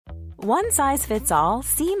One size fits all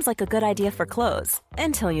seems like a good idea for clothes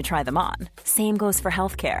until you try them on. Same goes for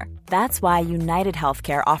healthcare. That's why United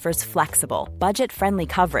Healthcare offers flexible, budget-friendly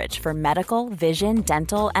coverage for medical, vision,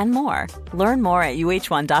 dental, and more. Learn more at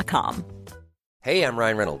uh1.com. Hey, I'm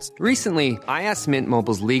Ryan Reynolds. Recently, I asked Mint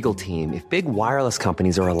Mobile's legal team if big wireless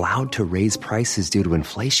companies are allowed to raise prices due to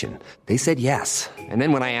inflation. They said yes. And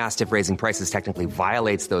then when I asked if raising prices technically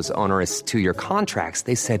violates those onerous two-year contracts,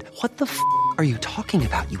 they said, "What the f*** are you talking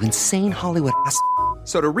about, you insane Hollywood ass?"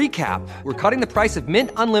 So to recap, we're cutting the price of Mint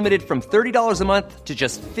Unlimited from $30 a month to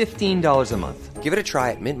just $15 a month. Give it a try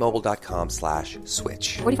at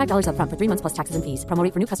mintmobile.com/switch. $45 up front for 3 months plus taxes and fees. Promo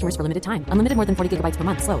rate for new customers for limited time. Unlimited more than 40 gigabytes per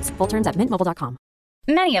month. Slows full terms at mintmobile.com.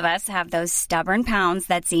 Many of us have those stubborn pounds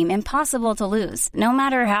that seem impossible to lose, no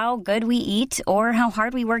matter how good we eat or how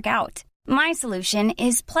hard we work out. My solution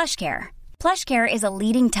is PlushCare. PlushCare is a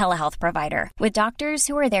leading telehealth provider with doctors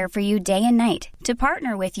who are there for you day and night to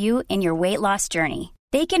partner with you in your weight loss journey.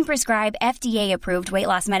 They can prescribe FDA-approved weight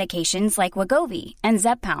loss medications like Wegovy and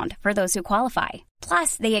Zepbound for those who qualify.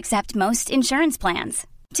 Plus, they accept most insurance plans.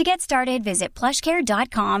 To get started, visit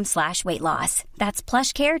plushcare.com/weightloss. That's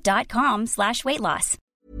plushcare.com/weightloss.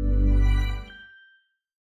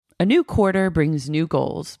 A new quarter brings new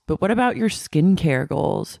goals, but what about your skincare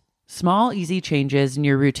goals? Small, easy changes in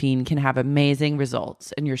your routine can have amazing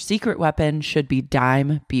results, and your secret weapon should be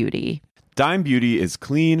Dime Beauty. Dime Beauty is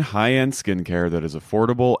clean, high-end skincare that is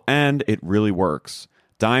affordable, and it really works.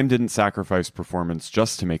 Dime didn't sacrifice performance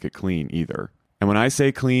just to make it clean either. And when I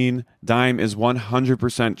say clean, Dime is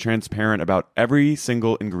 100% transparent about every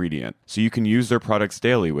single ingredient, so you can use their products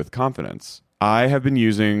daily with confidence. I have been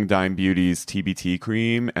using Dime Beauty's TBT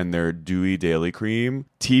cream and their Dewy Daily Cream.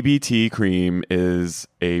 TBT cream is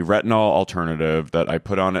a retinol alternative that I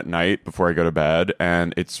put on at night before I go to bed,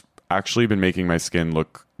 and it's actually been making my skin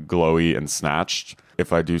look glowy and snatched,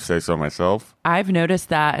 if I do say so myself. I've noticed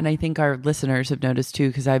that, and I think our listeners have noticed too,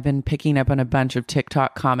 because I've been picking up on a bunch of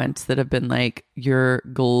TikTok comments that have been like, "You're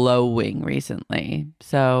glowing recently."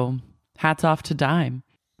 So hats off to Dime.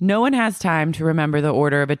 No one has time to remember the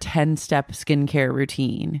order of a 10-step skincare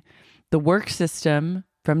routine. The work system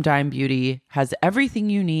from Dime Beauty has everything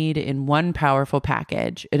you need in one powerful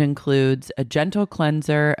package. It includes a gentle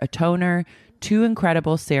cleanser, a toner, 2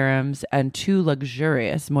 incredible serums, and 2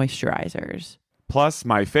 luxurious moisturizers. Plus,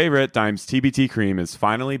 my favorite, Dime's TBT cream, is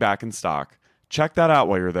finally back in stock. Check that out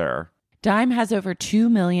while you're there. Dime has over 2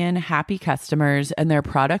 million happy customers, and their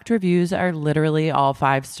product reviews are literally all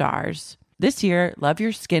 5 stars. This year, love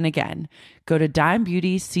your skin again. Go to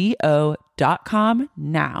dimebeautyco.com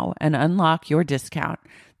now and unlock your discount.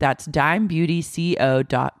 That's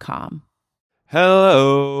dimebeautyco.com.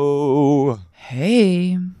 Hello.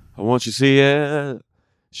 Hey. I want you to see it.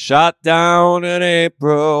 Shot down in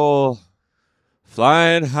April.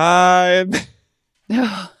 Flying high.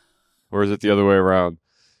 Or is it the other way around?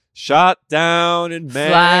 Shot down in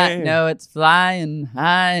May. No, it's flying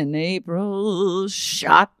high in April.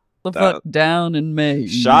 Shot the fuck down in May.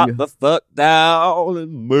 Shot the fuck down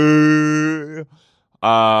in May.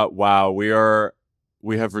 Wow, we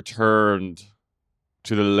have returned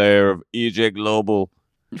to the lair of EJ Global.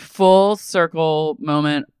 Full circle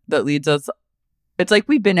moment that leads us. It's like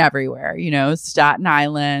we've been everywhere, Staten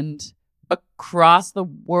Island, across the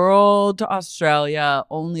world to Australia,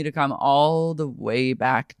 only to come all the way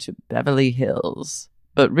back to Beverly Hills.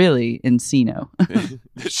 But really, Encino.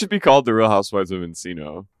 It should be called The Real Housewives of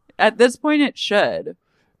Encino. At this point, it should.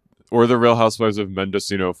 Or The Real Housewives of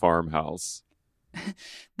Mendocino Farmhouse.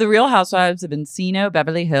 The Real Housewives of Encino,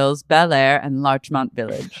 Beverly Hills, Bel Air, and Larchmont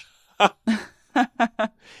Village.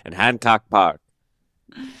 And Hancock Park.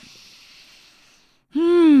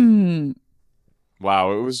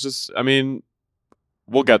 Wow, it was just,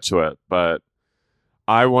 we'll get to it, but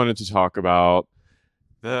I wanted to talk about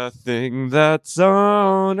the thing that's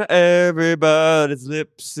on everybody's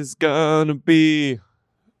lips is gonna be.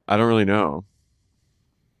 I don't really know.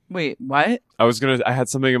 Wait, what? I had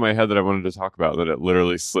something in my head that I wanted to talk about that it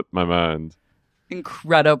literally slipped my mind.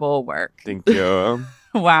 Incredible work. Thank you.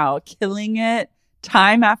 Wow, killing it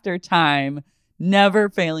time after time, never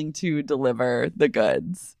failing to deliver the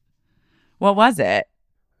goods. What was it?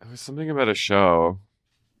 It was something about a show.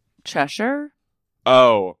 Cheshire?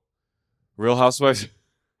 Oh, Real Housewives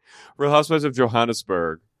of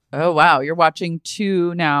Johannesburg. Oh, wow. You're watching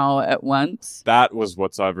 2 now at once? That was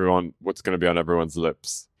what's going to be on everyone's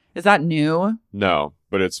lips. Is that new? No,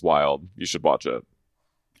 but it's wild. You should watch it.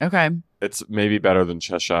 Okay. It's maybe better than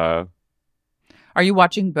Cheshire. Are you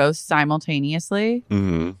watching both simultaneously?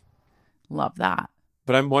 Mm-hmm. Love that.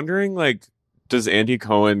 But I'm wondering, does Andy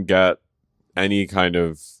Cohen get any kind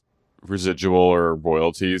of residual or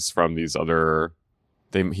royalties from these other.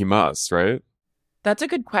 He must, right? That's a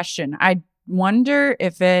good question. I wonder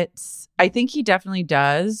if I think he definitely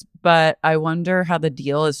does, but I wonder how the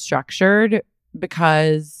deal is structured,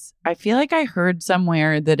 because I feel like I heard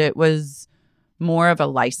somewhere that it was more of a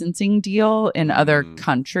licensing deal in other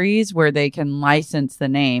countries where they can license the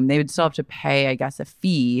name. They would still have to pay, I guess, a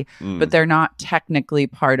fee, but they're not technically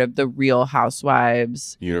part of the Real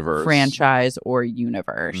Housewives universe, franchise or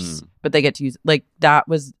universe. But they get to use, like, that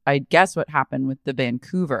was, I guess, what happened with the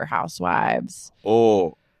Vancouver Housewives.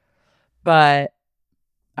 Oh. But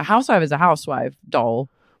a housewife is a housewife, doll.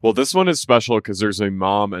 Well, this one is special because there's a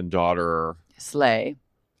mom and daughter Slay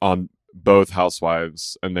on both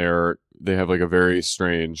housewives, and they have like a very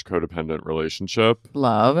strange codependent relationship.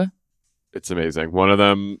 Love. It's amazing. One of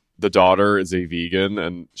them, the daughter, is a vegan,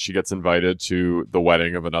 and she gets invited to the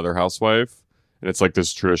wedding of another housewife, and it's like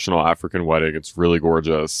this traditional African wedding. It's really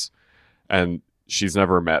gorgeous, and she's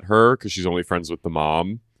never met her because she's only friends with the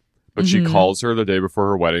mom, but she calls her the day before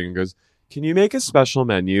her wedding and goes, "Can you make a special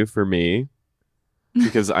menu for me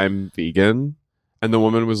because I'm vegan?" And the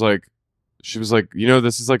woman was like, this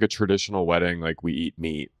is like a traditional wedding, like we eat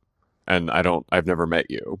meat, and I've never met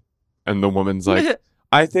you. And the woman's like,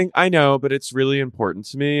 I know, but it's really important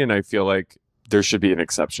to me, and I feel like there should be an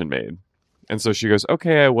exception made. And so she goes,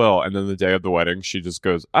 "Okay, I will." And then the day of the wedding, she just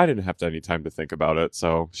goes, "I didn't have any time to think about it,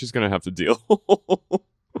 so she's gonna have to deal."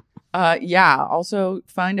 Yeah. Also,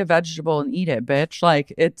 find a vegetable and eat it, bitch.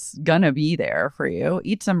 Like, it's gonna be there for you.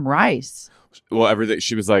 Eat some rice. Well, everything.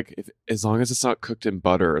 She was like, as long as it's not cooked in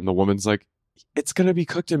butter. And the woman's like, it's gonna be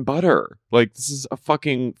cooked in butter. Like, this is a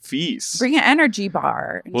fucking feast. Bring an energy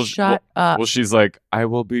bar and shut up. Well, she's like, "I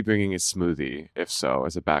will be bringing a smoothie, if so,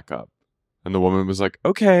 as a backup." And the woman was like,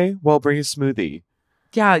 "Okay, well, bring a smoothie."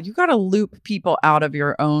 Yeah, you gotta loop people out of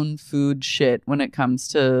your own food shit when it comes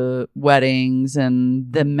to weddings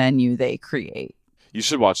and the menu they create. You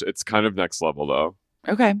should watch it. It's kind of next level, though.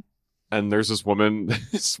 Okay. And there's this woman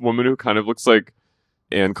who kind of looks like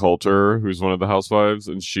Ann Coulter, who's one of the housewives,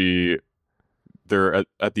 and they're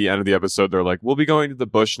at the end of the episode, they're like, "We'll be going to the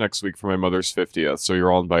bush next week for my mother's 50th, so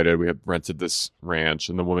you're all invited. We have rented this ranch."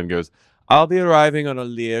 And the woman goes, "I'll be arriving on a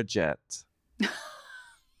Learjet."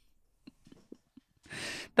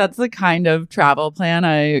 That's the kind of travel plan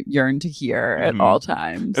I yearn to hear at all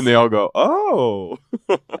times. And they all go, "Oh."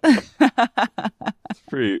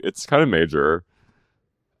 It's kind of major.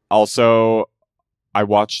 Also, I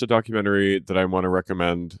watched a documentary that I want to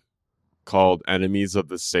recommend called Enemies of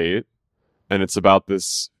the State. And it's about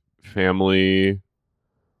this family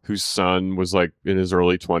whose son was like in his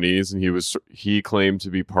early 20s, and he claimed to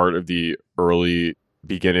be part of the early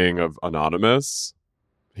beginning of Anonymous.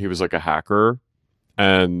 He was like a hacker.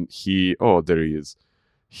 And there he is.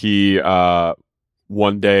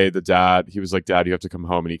 One day he was like, "Dad, you have to come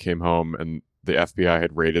home." And he came home, and the FBI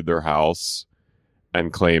had raided their house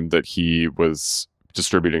and claimed that he was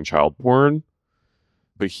distributing child porn.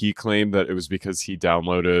 But he claimed that it was because he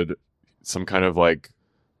downloaded some kind of like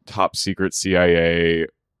top secret CIA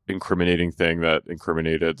incriminating thing that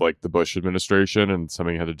incriminated like the Bush administration, and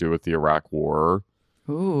something had to do with the Iraq War.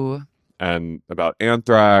 Ooh. And about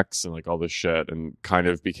anthrax and like all this shit, and kind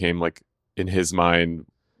of became like, in his mind,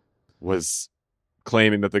 was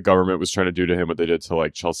claiming that the government was trying to do to him what they did to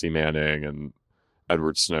like Chelsea Manning and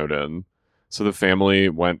Edward Snowden. So the family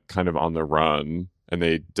went kind of on the run, and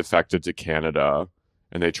they defected to Canada,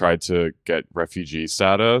 and they tried to get refugee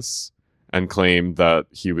status and claimed that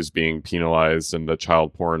he was being penalized, and that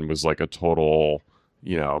child porn was like a total,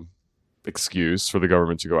 excuse for the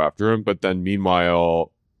government to go after him. But then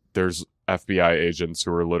meanwhile, there's FBI agents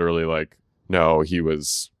who are literally like, "No, he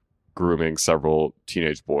was grooming several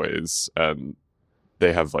teenage boys," and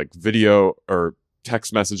they have like video or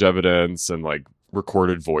text message evidence and like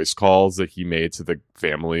recorded voice calls that he made to the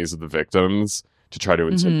families of the victims to try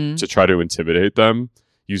to intimidate them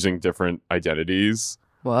using different identities.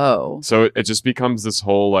 Whoa. So it just becomes this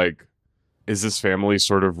whole like, is this family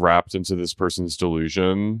sort of wrapped into this person's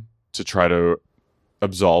delusion to try to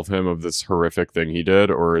absolve him of this horrific thing he did,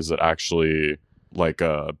 or is it actually like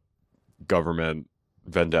a government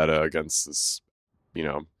vendetta against this,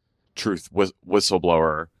 truth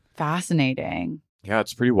whistleblower? Fascinating. Yeah,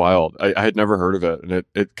 it's pretty wild. I had never heard of it, and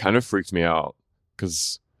it kind of freaked me out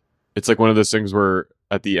because it's like one of those things where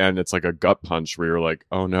at the end it's like a gut punch where you're like,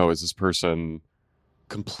 "Oh no, is this person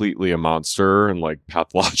completely a monster and like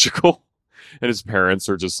pathological?" And his parents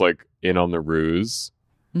are just like in on the ruse.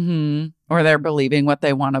 Mm-hmm. Or they're believing what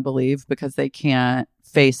they want to believe because they can't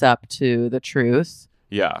face up to the truth.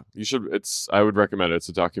 Yeah, you should. I would recommend it. It's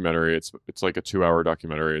a documentary. It's like a 2-hour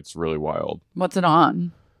documentary. It's really wild. What's it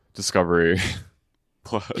on? Discovery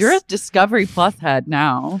Plus. You're a Discovery Plus head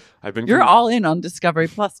now. You're all in on Discovery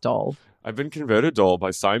Plus, Dole. I've been converted Dole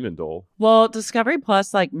by Simon Dole. Well, Discovery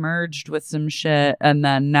Plus like merged with some shit, and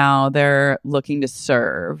then now they're looking to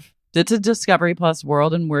serve. It's a Discovery Plus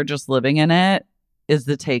world, and we're just living in it. Is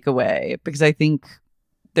the takeaway, because I think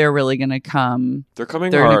they're really going to come. They're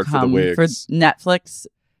coming hard for the wigs. For Netflix,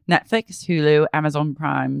 Hulu, Amazon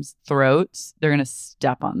Prime's throats. They're going to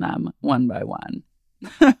step on them one by one.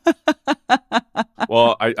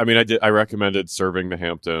 Well, I recommended Serving the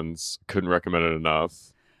Hamptons. Couldn't recommend it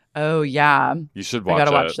enough. Oh yeah, you should watch it. I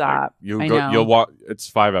gotta watch that. You'll watch. It's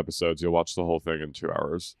 5 episodes. You'll watch the whole thing in 2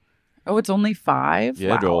 hours. Oh, it's only 5.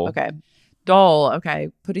 Yeah, wow. Dole. Okay, Dole. Okay,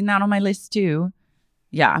 putting that on my list too.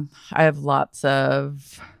 Yeah, I have lots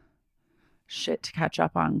of shit to catch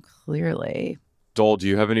up on. Clearly, Dole, do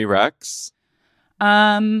you have any recs?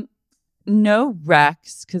 No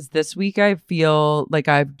recs, because this week I feel like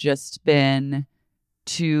I've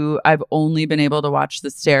only been able to watch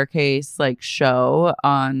the Staircase show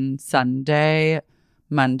on Sunday,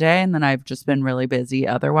 Monday, and then I've just been really busy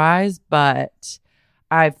otherwise. But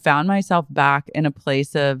I've found myself back in a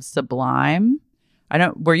place of Sublime.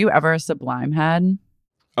 Were you ever a Sublime head?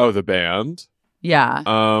 Oh, the band? Yeah.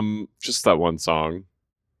 Just that one song.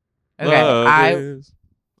 Okay.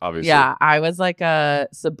 Obviously. Yeah, I was like a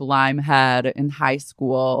Sublime head in high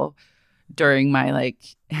school during my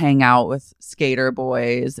hang out with skater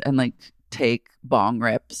boys and take bong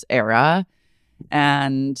rips era.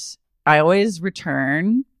 And I always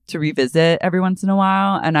return to revisit every once in a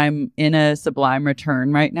while. And I'm in a Sublime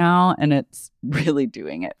return right now, and it's really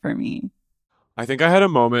doing it for me. I think I had a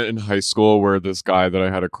moment in high school where this guy that I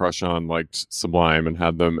had a crush on liked Sublime and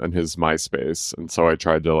had them in his MySpace. And so I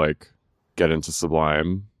tried to get into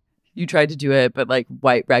Sublime. You tried to do it, but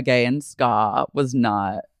white reggae and ska was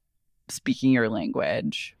not speaking your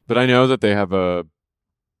language. But I know that they have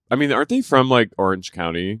aren't they from Orange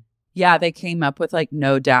County? Yeah, they came up with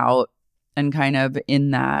No Doubt and kind of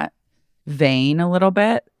in that vein a little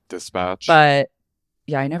bit. Dispatch. But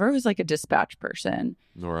yeah, I never was a Dispatch person.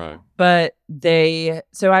 Nor I. But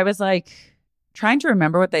so I was trying to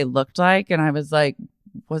remember what they looked like, and I was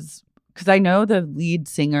because I know the lead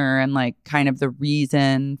singer and kind of the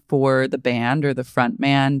reason for the band or the front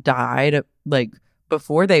man died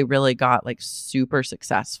before they really got super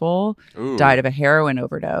successful. Ooh. Died of a heroin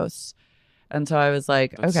overdose. And so I was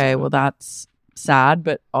that's okay, sad. Well, that's sad,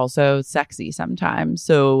 but also sexy sometimes.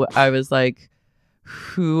 So I was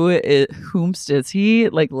whomst is he?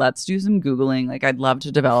 Let's do some Googling. I'd love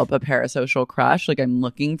to develop a parasocial crush. I'm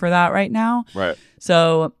looking for that right now. Right.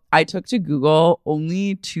 So I took to Google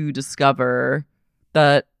only to discover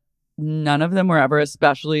that none of them were ever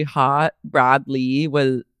especially hot. Brad Lee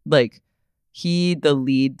was the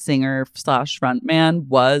lead singer / frontman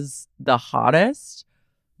was the hottest,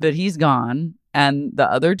 but he's gone. And the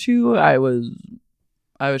other two, I was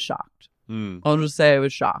shocked. I'll just say I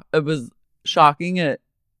was shocked. It was shocking at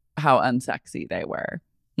how unsexy they were.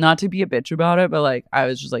 Not to be a bitch about it, but I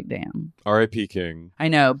was just damn. R.I.P. King. I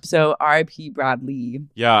know. So R.I.P. Brad Lee.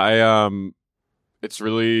 Yeah, it's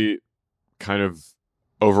really kind of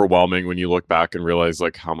overwhelming when you look back and realize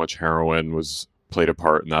how much heroin was played a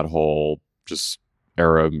part in that whole just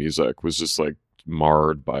era of music was just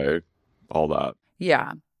marred by all that.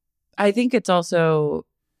 Yeah. I think it's also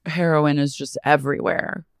heroin is just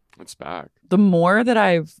everywhere. It's back. The more that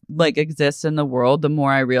I've exist in the world, the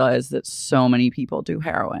more I realize that so many people do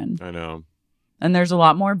heroin. I know. And there's a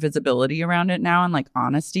lot more visibility around it now and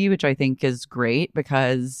honesty, which I think is great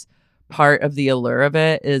because part of the allure of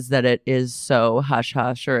it is that it is so hush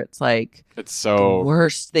hush, or it's it's so the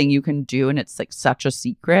worst thing you can do, and it's such a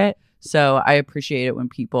secret. So I appreciate it when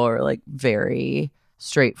people are very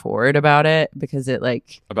straightforward about it, because it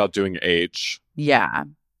about doing H. Yeah.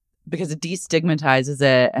 Because it destigmatizes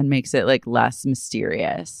it and makes it less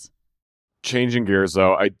mysterious. Changing gears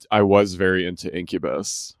though, I was very into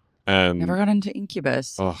Incubus. And never got into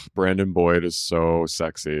Incubus. Oh, Brandon Boyd is so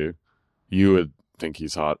sexy. You would think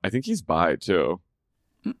he's hot. I think he's bi too.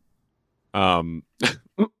 And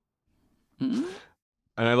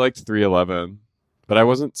I liked 311, but I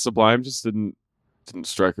wasn't Sublime. Just didn't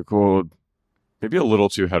strike a chord. Maybe a little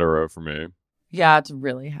too hetero for me. Yeah, it's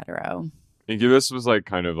really hetero. Incubus was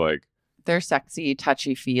kind of they're sexy,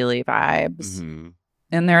 touchy-feely vibes. Mm-hmm.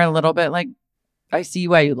 And they're a little bit I see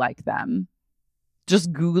why you like them.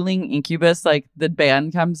 Just Googling Incubus, the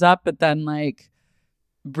band comes up, but then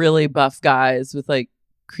really buff guys with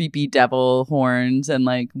creepy devil horns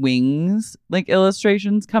and wings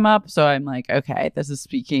illustrations come up. So I'm okay, this is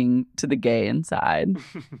speaking to the gay inside.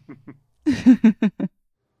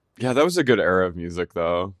 Yeah, that was a good era of music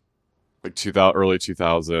though. like early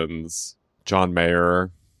 2000s. John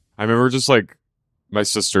Mayer. I remember just like my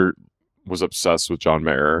sister was obsessed with John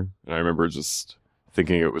Mayer, and I remember just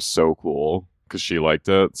thinking it was so cool because she liked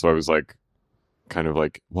it. So I was like, kind of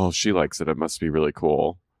like, well, if she likes it, it must be really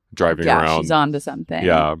cool. Driving around. Yeah, she's on to something.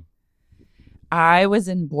 Yeah. I was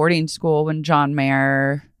in boarding school when John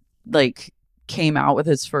Mayer like came out with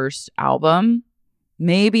his first album.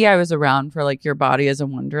 Maybe I was around for like Your Body is a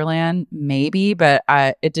Wonderland, maybe, but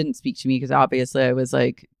it didn't speak to me because obviously I was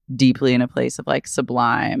like deeply in a place of like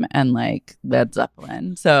Sublime and like Led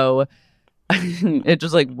Zeppelin. So it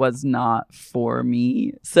just like was not for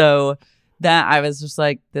me. So that I was just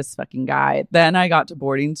like, this fucking guy. Then I got to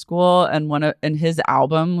boarding school, and his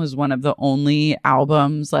album was one of the only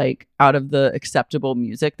albums like out of the acceptable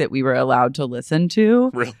music that we were allowed to listen to.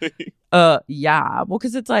 Really? Yeah. Well,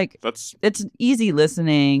 because it's like it's easy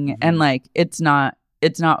listening, and like it's not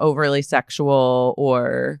overly sexual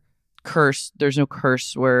or curse. There's no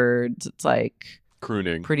curse words. It's like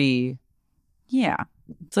crooning. Pretty. Yeah.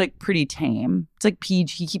 It's like pretty tame. It's like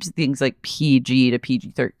PG. He keeps things like PG to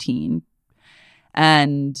PG-13.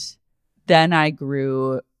 And then I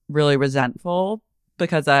grew really resentful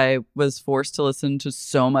because I was forced to listen to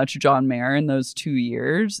so much John Mayer in those 2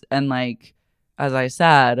 years. And like, as I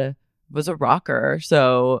said, was a rocker.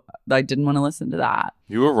 So I didn't want to listen to that.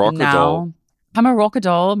 You a rock doll? I'm a rock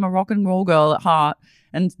doll. I'm a rock and roll girl at heart.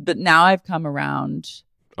 But now I've come around.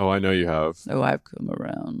 Oh, I know you have. Oh, I've come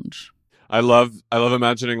around. I love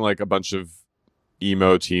imagining like a bunch of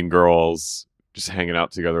emo teen girls just hanging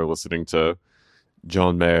out together listening to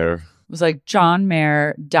John Mayer. It was like John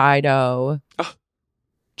Mayer, Dido,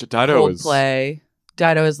 Coldplay.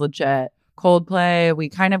 Dido is legit. Coldplay. We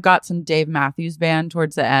kind of got some Dave Matthews Band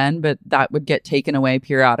towards the end, but that would get taken away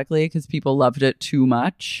periodically because people loved it too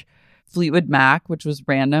much. Fleetwood Mac, which was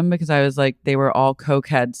random because I was like, they were all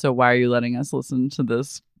cokeheads, so why are you letting us listen to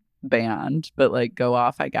this band? But like, go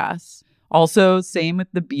off, I guess. Also, same with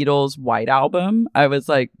the Beatles' White Album. I was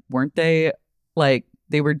like, weren't they like,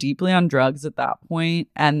 they were deeply on drugs at that point?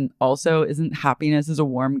 And also, isn't Happiness is a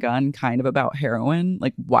Warm Gun kind of about heroin?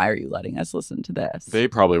 Like, why are you letting us listen to this? They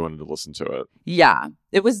probably wanted to listen to it. Yeah,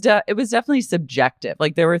 it was definitely subjective.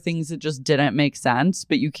 Like, there were things that just didn't make sense,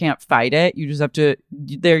 but you can't fight it. You just have to,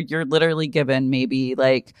 you're literally given maybe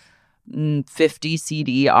like 50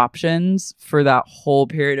 CD options for that whole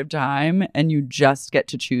period of time, and you just get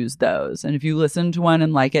to choose those. And if you listen to one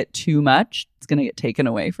and like it too much, it's going to get taken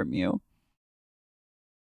away from you.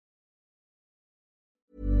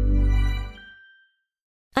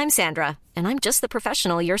 I'm Sandra, and I'm just the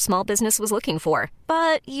professional your small business was looking for.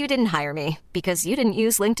 But you didn't hire me because you didn't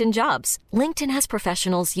use LinkedIn Jobs. LinkedIn has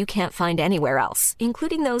professionals you can't find anywhere else,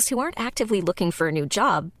 including those who aren't actively looking for a new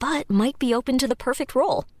job, but might be open to the perfect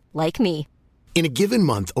role, like me. In a given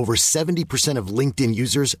month, over 70% of LinkedIn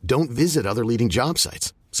users don't visit other leading job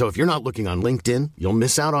sites. So if you're not looking on LinkedIn, you'll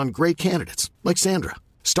miss out on great candidates, like Sandra.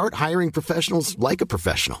 Start hiring professionals like a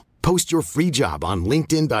professional. Post your free job on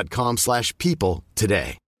linkedin.com/people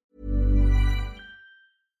today.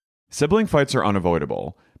 Sibling fights are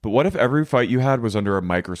unavoidable, but what if every fight you had was under a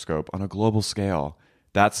microscope on a global scale?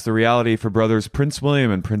 That's the reality for brothers Prince William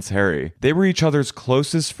and Prince Harry. They were each other's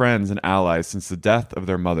closest friends and allies since the death of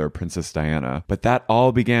their mother, Princess Diana. But that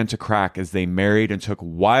all began to crack as they married and took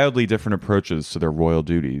wildly different approaches to their royal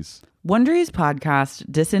duties. Wondery's podcast,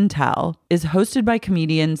 Disintel, is hosted by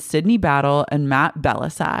comedians Sydney Battle and Matt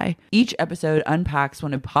Bellassai. Each episode unpacks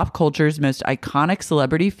one of pop culture's most iconic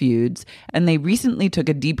celebrity feuds, and they recently took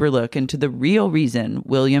a deeper look into the real reason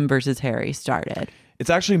William versus Harry started. It's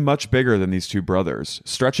actually much bigger than these two brothers,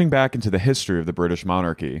 stretching back into the history of the British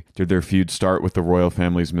monarchy. Did their feud start with the royal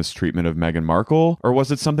family's mistreatment of Meghan Markle, or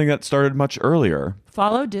was it something that started much earlier?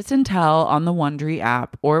 Follow Disintel on the Wondery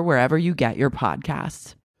app or wherever you get your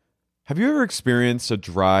podcasts. Have you ever experienced a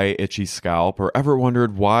dry, itchy scalp or ever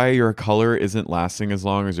wondered why your color isn't lasting as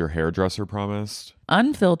long as your hairdresser promised?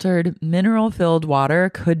 Unfiltered, mineral-filled water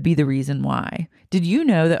could be the reason why. Did you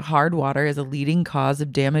know that hard water is a leading cause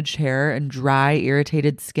of damaged hair and dry,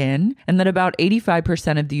 irritated skin? And that about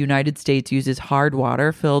 85% of the United States uses hard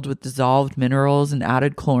water filled with dissolved minerals and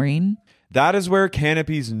added chlorine? That is where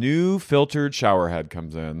Canopy's new filtered showerhead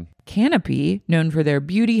comes in. Canopy, known for their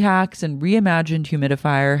beauty hacks and reimagined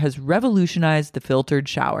humidifier, has revolutionized the filtered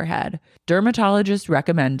showerhead. Dermatologists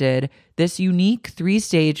recommended this unique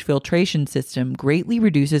 3-stage filtration system greatly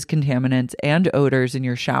reduces contaminants and odors in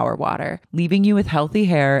your shower water, leaving you with healthy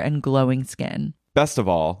hair and glowing skin. Best of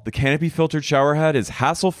all, the Canopy filtered showerhead is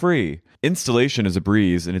hassle-free. Installation is a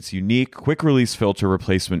breeze, and its unique quick-release filter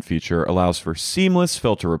replacement feature allows for seamless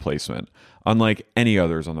filter replacement, unlike any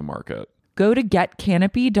others on the market. Go to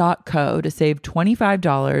getcanopy.co to save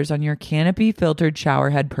 $25 on your Canopy filtered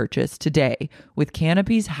showerhead purchase today with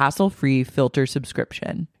Canopy's hassle-free filter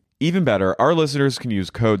subscription. Even better, our listeners can use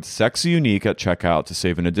code SEXYUNIQUE at checkout to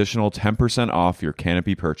save an additional 10% off your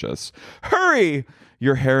Canopy purchase. Hurry!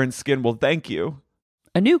 Your hair and skin will thank you.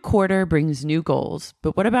 A new quarter brings new goals,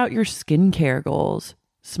 but what about your skincare goals?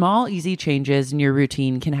 Small, easy changes in your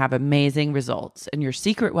routine can have amazing results, and your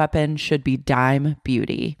secret weapon should be Dime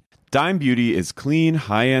Beauty. Dime Beauty is clean,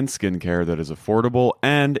 high-end skincare that is affordable,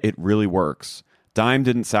 and it really works. Dime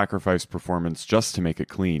didn't sacrifice performance just to make it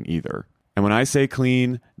clean either. And when I say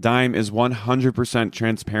clean, Dime is 100%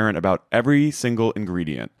 transparent about every single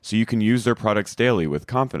ingredient, so you can use their products daily with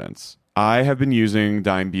confidence. I have been using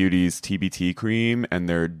Dime Beauty's TBT cream and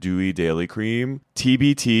their Dewy Daily Cream.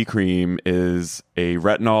 TBT cream is a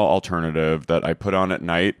retinol alternative that I put on at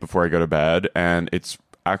night before I go to bed, and it's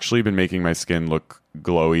actually been making my skin look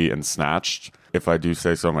glowy and snatched, if I do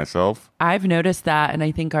say so myself. I've noticed that, and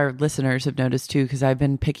I think our listeners have noticed too, because I've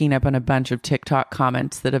been picking up on a bunch of TikTok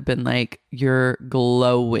comments that have been like, you're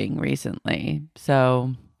glowing recently.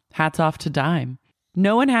 So hats off to Dime.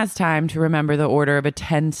 No one has time to remember the order of a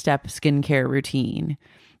 10-step skincare routine.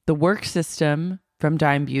 The work system from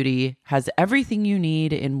Dime Beauty has everything you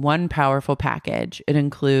need in one powerful package. It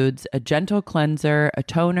includes a gentle cleanser, a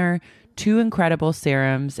toner, 2 incredible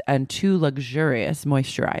serums, and 2 luxurious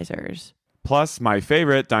moisturizers. Plus, my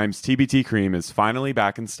favorite, Dime's TBT cream, is finally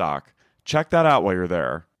back in stock. Check that out while you're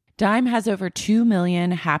there. Dime has over 2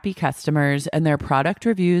 million happy customers, and their product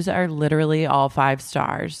reviews are literally all 5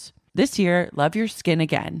 stars. This year, love your skin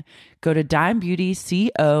again. Go to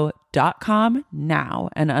dimebeautyco.com now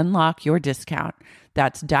and unlock your discount.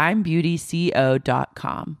 That's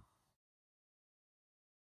dimebeautyco.com.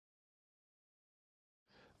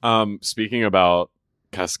 Speaking about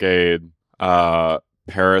Cascade,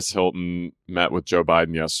 Paris Hilton met with Joe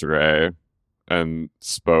Biden yesterday and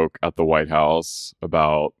spoke at the White House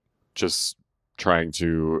about just trying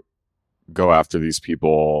to go after these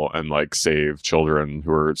people and like save children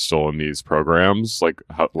who are still in these programs. Like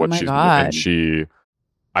I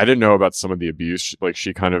didn't know about some of the abuse. Like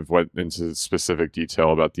she kind of went into specific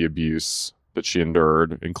detail about the abuse that she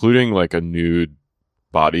endured, including like a nude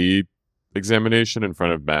body examination in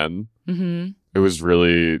front of men. Mm-hmm. It was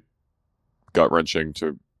really gut-wrenching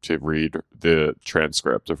to read the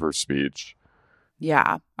transcript of her speech.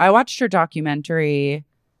 Yeah. I watched her documentary.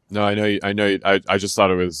 No, I know. I just thought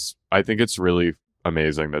I think it's really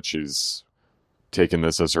amazing that she's taken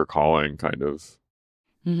this as her calling, kind of.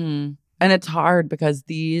 Mm-hmm. And it's hard because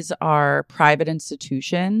these are private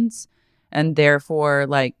institutions and therefore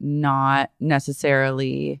like not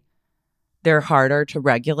necessarily, they're harder to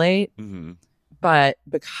regulate. Mm-hmm. But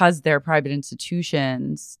because they're private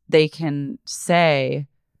institutions, they can say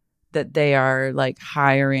that they are like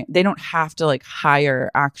hiring. They don't have to like hire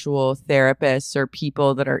actual therapists or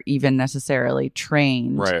people that are even necessarily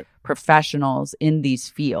trained professionals in these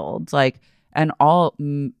fields. Like, and all,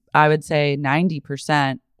 I would say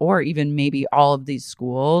 90% or even maybe all of these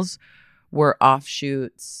schools were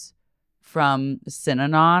offshoots from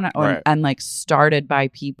Synanon and like started by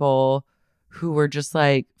people who were just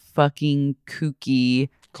like fucking kooky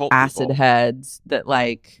cult acid people. Heads that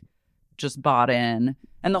like just bought in.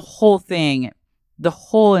 And the whole thing, the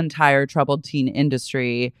whole entire troubled teen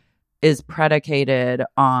industry is predicated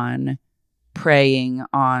on preying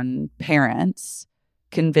on parents,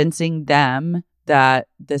 convincing them that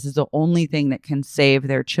this is the only thing that can save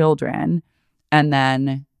their children, and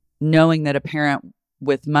then knowing that a parent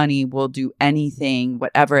with money will do anything,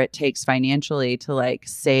 whatever it takes financially to like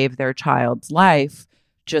save their child's life,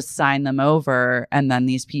 just sign them over, and then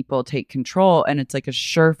these people take control. And it's like a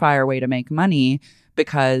surefire way to make money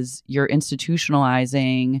because you're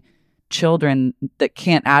institutionalizing children that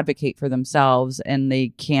can't advocate for themselves, and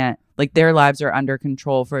they can't, like, their lives are under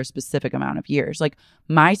control for a specific amount of years. Like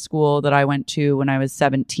my school that I went to when I was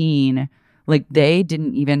 17, like they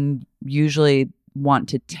didn't even usually want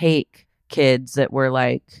to take kids that were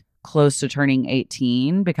like close to turning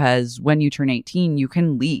 18, because when you turn 18, you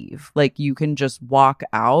can leave. Like you can just walk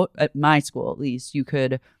out. At my school, at least, you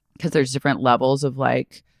could, because there's different levels of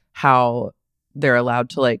like how they're allowed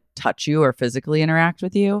to like touch you or physically interact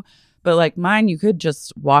with you. But like mine, you could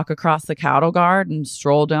just walk across the cattle guard and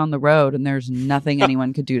stroll down the road and there's nothing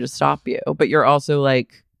anyone could do to stop you. But you're also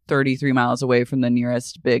like 33 miles away from the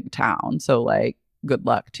nearest big town. So like good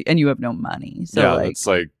luck to you. And you have no money. So yeah, like, it's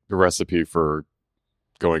like the recipe for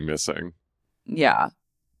going missing. Yeah.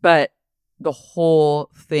 But the whole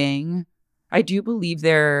thing, I do believe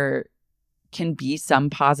there can be some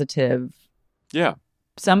positive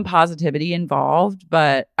some positivity involved,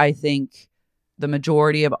 but I think the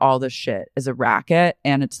majority of all this shit is a racket,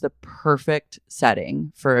 and it's the perfect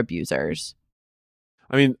setting for abusers.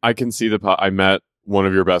 I mean, I can see I met one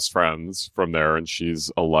of your best friends from there, and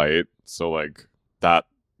she's a light. So like that,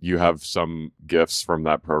 you have some gifts from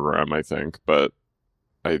that program, I think. But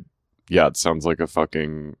it sounds like a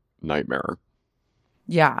fucking nightmare.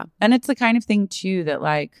 Yeah. And it's the kind of thing too that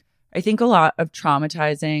like, I think a lot of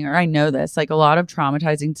traumatizing, or I know this, like a lot of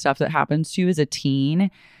traumatizing stuff that happens to you as a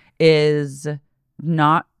teen is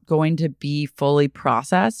not going to be fully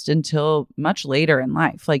processed until much later in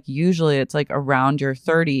life. Like usually it's like around your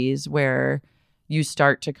 30s where you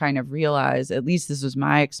start to kind of realize, at least this was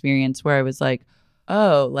my experience, where I was like,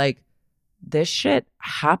 oh, like this shit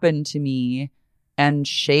happened to me and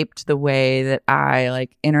shaped the way that I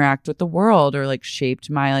like interact with the world, or like shaped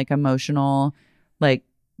my like emotional like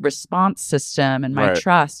response system and my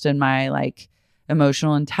trust and my like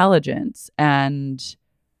emotional intelligence, and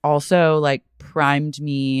also like primed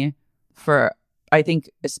me for, I think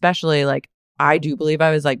especially like I do believe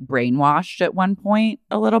I was like brainwashed at one point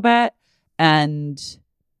a little bit, and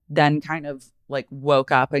then kind of like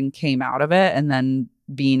woke up and came out of it. And then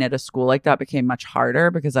being at a school like that became much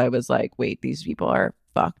harder because I was like, wait, these people are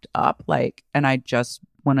fucked up. Like, and I just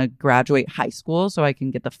want to graduate high school so I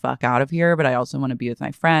can get the fuck out of here. But I also want to be with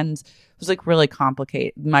my friends. It was like really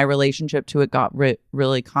complicated. My relationship to it got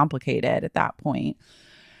really complicated at that point.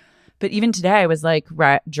 But even today, I was like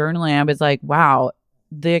journaling. I was like, wow,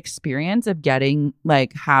 the experience of getting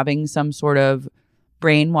like having some sort of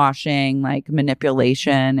brainwashing, like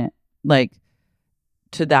manipulation, like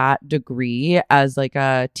to that degree as like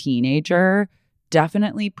a teenager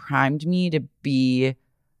definitely primed me to be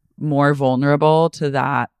more vulnerable to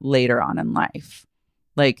that later on in life,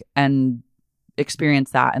 like, and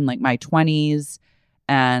experience that in like my 20s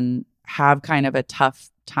and have kind of a tough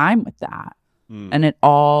time with that. And it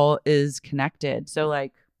all is connected. So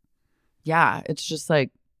like, yeah, it's just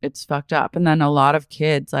like, it's fucked up. And then a lot of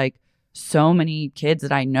kids, like so many kids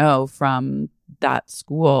that I know from that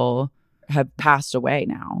school have passed away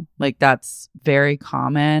now. Like that's very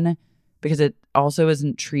common because it also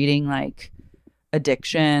isn't treating like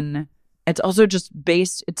addiction. It's also just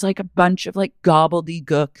based, it's like a bunch of like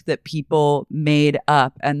gobbledygook that people made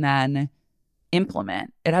up and then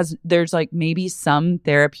implement. There's like maybe some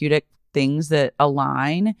therapeutic things that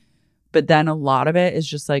align, but then a lot of it is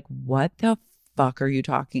just like, what the fuck are you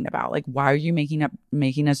talking about? Like, why are you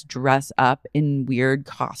making us dress up in weird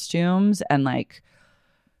costumes and like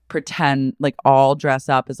pretend like all dress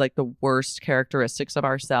up as like the worst characteristics of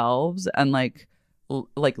ourselves and like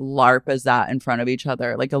LARP as that in front of each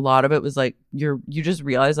other? Like a lot of it was like you just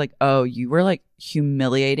realize like, oh, you were like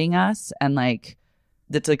humiliating us, and like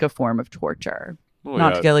it's like a form of torture.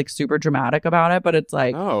 Not to get like super dramatic about it, but it's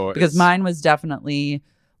like, because mine was definitely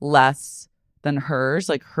less than hers.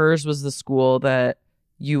 Like hers was the school that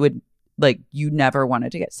you would like, you never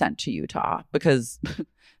wanted to get sent to Utah because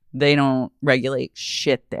they don't regulate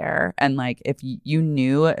shit there. And like if you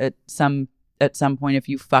knew at some point if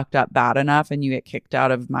you fucked up bad enough and you get kicked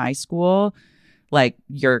out of my school, like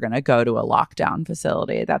you're going to go to a lockdown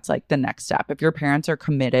facility. That's like the next step. If your parents are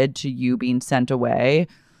committed to you being sent away,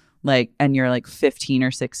 like, and you're like 15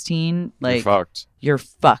 or 16, like you're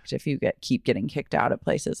fucked if you keep getting kicked out of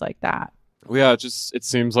places like that. Well, yeah, it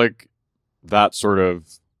seems like that sort of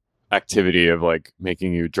activity of like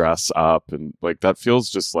making you dress up and like that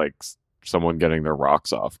feels just like someone getting their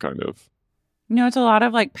rocks off kind of. You know, it's a lot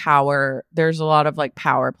of like power. There's a lot of like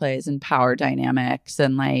power plays and power dynamics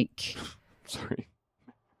and like. Sorry.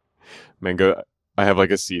 Mango, I have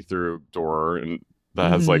like a see-through door and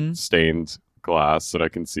that has like stained glass that I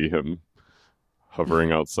can see him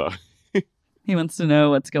hovering outside. He wants to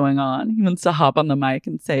know what's going on. He wants to hop on the mic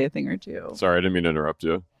and say a thing or two. Sorry, I didn't mean to interrupt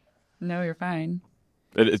you. No, you're fine.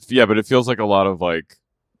 But it feels like a lot of like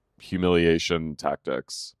humiliation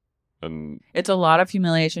tactics. And it's a lot of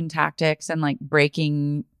humiliation tactics and like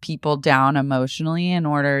breaking people down emotionally in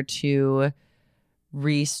order to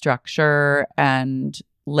restructure and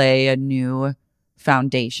lay a new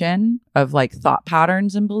foundation of like thought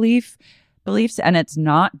patterns and beliefs. And it's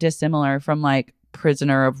not dissimilar from like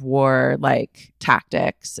prisoner of war like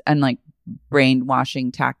tactics and like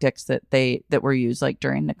brainwashing tactics that were used like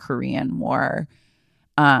during the Korean War.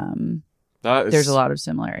 There's a lot of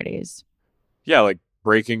similarities. Yeah, like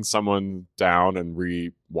breaking someone down and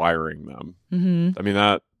rewiring them. I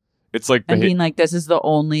mean it's like and being like, this is the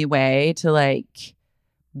only way to like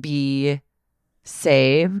be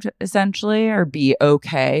saved essentially, or be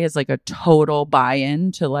okay, is like a total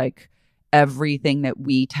buy-in to like everything that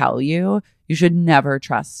we tell you, you should never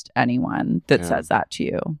trust anyone that says that to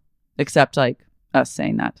you, except like us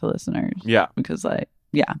saying that to listeners. Yeah. Because like,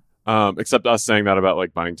 yeah. Except us saying that about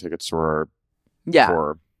like buying tickets to our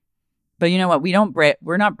tour. But you know what?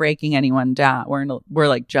 We're not breaking anyone down. We're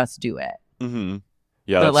like, just do it. Mm-hmm.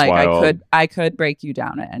 Yeah, but that's like wild. I could break you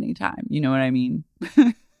down at any time. You know what I mean?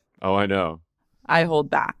 Oh, I know. I hold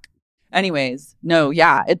back. Anyways, no,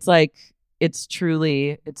 yeah, it's like it's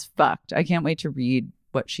fucked. I can't wait to read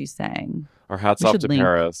what she's saying. Our hats off to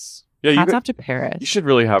Paris. Yeah, hats off to Paris. You should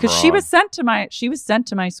really have her because she was sent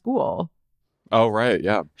to my school. Oh, right.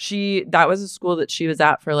 Yeah. That was a school that she was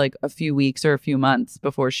at for like a few weeks or a few months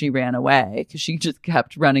before she ran away, because she just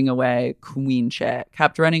kept running away. Queen shit.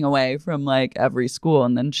 Kept running away from like every school.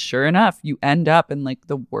 And then sure enough, you end up in like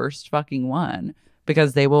the worst fucking one,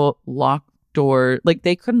 because they will lock doors. Like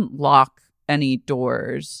they couldn't lock any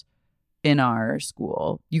doors in our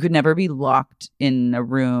school. You could never be locked in a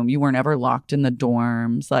room. You weren't ever locked in the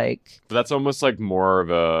dorms. Like, but that's almost like more of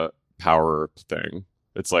a power thing.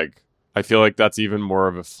 It's like, I feel like that's even more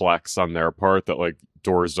of a flex on their part, that like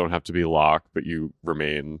doors don't have to be locked, but you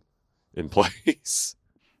remain in place.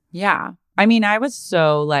 Yeah. I mean, I was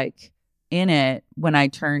so like in it when I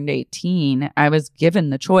turned 18. I was given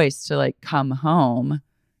the choice to like come home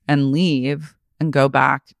and leave and go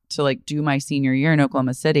back to like do my senior year in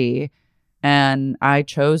Oklahoma City. And I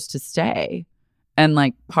chose to stay. And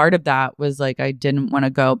like part of that was like I didn't want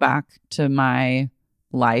to go back to my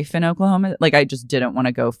life in Oklahoma. Like I just didn't want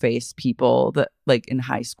to go face people that like in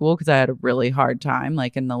high school, because I had a really hard time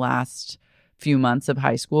like in the last few months of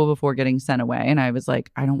high school before getting sent away. And I was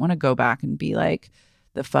like, I don't want to go back and be like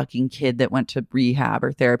the fucking kid that went to rehab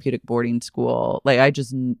or therapeutic boarding school. Like I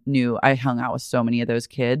just knew, I hung out with so many of those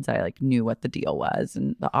kids. I like knew what the deal was,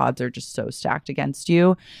 and the odds are just so stacked against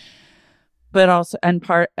you. But also, and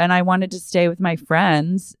I wanted to stay with my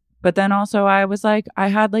friends. But then also I was like, I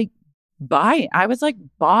was like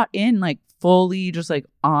bought in, like fully just like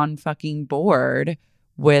on fucking board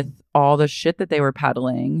with all the shit that they were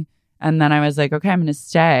peddling. And then I was like, okay, I'm going to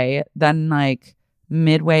stay. Then like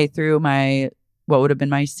midway through what would have been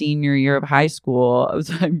my senior year of high school,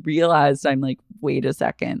 I realized I'm like, wait a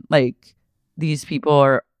second, like these people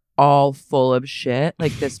are all full of shit.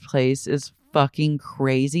 Like this place is fucking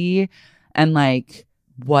crazy. And like,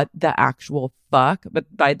 what the actual fuck? But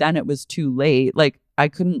by then it was too late. Like I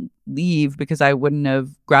couldn't leave because I wouldn't have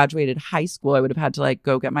graduated high school. I would have had to like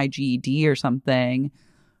go get my GED or something,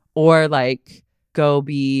 or like go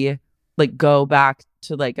back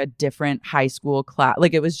to like a different high school class.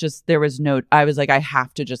 Like it was just, I was like, I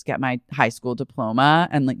have to just get my high school diploma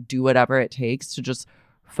and like do whatever it takes to just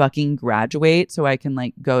fucking graduate so I can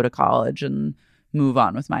like go to college and move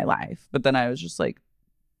on with my life. But then I was just like,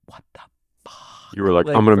 what the fuck? You were like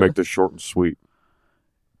I'm going to make this short and sweet.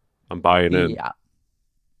 I'm buying in. Yeah.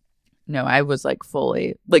 No, I was like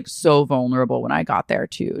fully like so vulnerable when I got there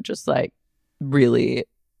too. Just like really,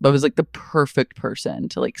 I was like the perfect person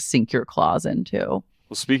to like sink your claws into.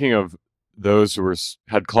 Well, speaking of those who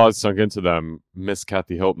had claws sunk into them, Miss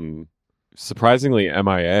Kathy Hilton, surprisingly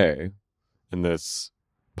MIA in this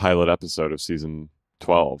pilot episode of season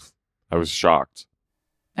 12. I was shocked.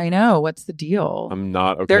 I know. What's the deal? I'm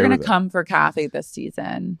not okay. They're going with to it. come for Kathy this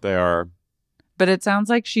season. They are. But it sounds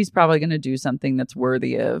like she's probably going to do something that's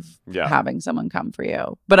worthy of having someone come for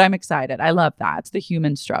you. But I'm excited. I love that. It's the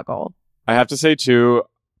human struggle. I have to say, too,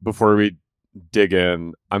 before we dig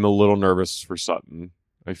in, I'm a little nervous for Sutton.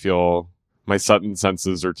 I feel my Sutton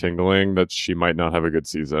senses are tingling that she might not have a good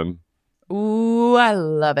season. Ooh, I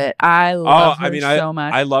love it. I love her so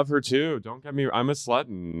much. I love her, too. Don't get me wrong. I'm a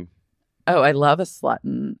Slutton. Oh, I love a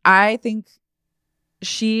Slutton. I think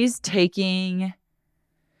she's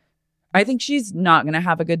not going to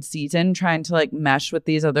have a good season trying to like mesh with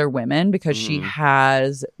these other women, because she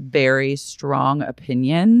has very strong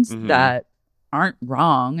opinions that aren't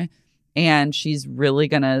wrong. And she's really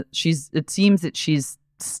it seems that she's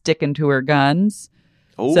sticking to her guns.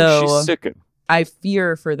 Oh, so she's sticking. I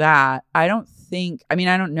fear for that. I don't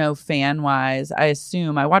know fan wise. I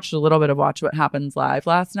assume I watched a little bit of Watch What Happens Live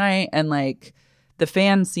last night, and like the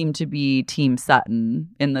fans seem to be Team Sutton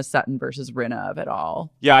in the Sutton versus Rinna of it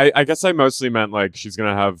all. Yeah, I guess I mostly meant like it's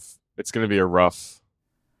going to be a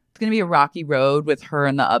rocky road with her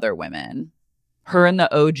and the other women. Her and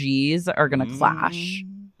the OGs are going to clash.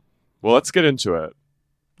 Well, let's get into it.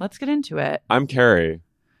 I'm Carrie.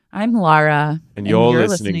 I'm Lara. And you're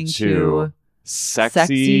listening to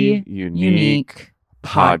Sexy Unique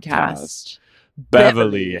Podcast.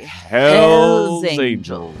 Beverly Hells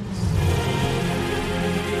Angels.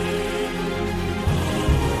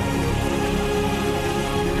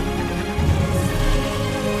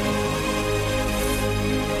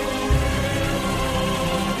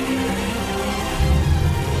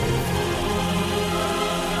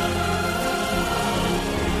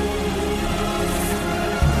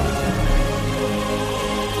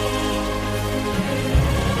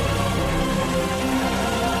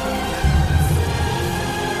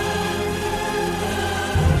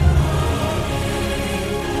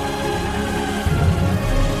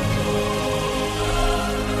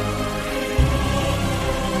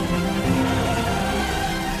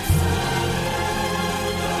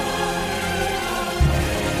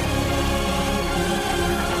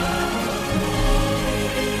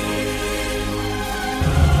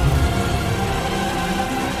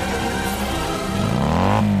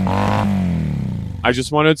 I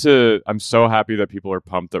just wanted to. I'm so happy that people are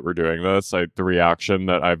pumped that we're doing this. Like the reaction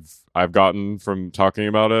that I've gotten from talking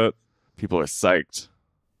about it, people are psyched.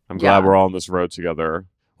 I'm glad we're all on this road together.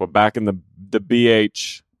 We're back in the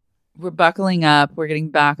BH. We're buckling up. We're getting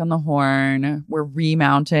back on the horn. We're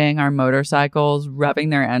remounting our motorcycles,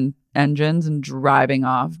 revving their engines, and driving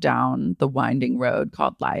off down the winding road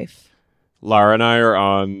called life. Lara and I are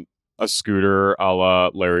on a scooter a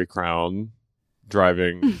la Larry Crown,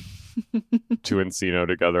 driving to Encino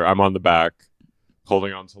together. I'm on the back,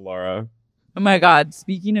 holding on to Lara. Oh my God.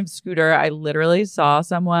 Speaking of scooter, I literally saw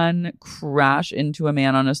someone crash into a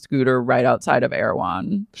man on a scooter right outside of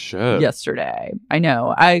Erewhon yesterday. I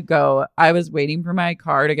know. I was waiting for my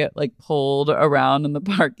car to get like pulled around in the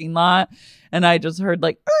parking lot, and I just heard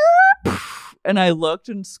like, and I looked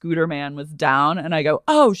and Scooter Man was down, and I go,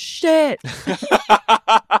 oh shit.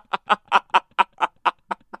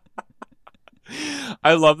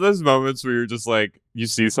 I love those moments where you're just like, you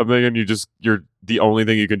see something and you're the only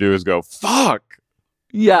thing you can do is go, fuck.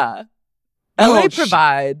 Yeah. LA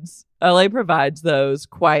provides those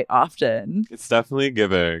quite often. It's definitely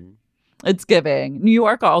giving. It's giving. New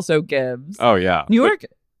York also gives. Oh yeah. New York.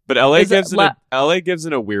 But LA gives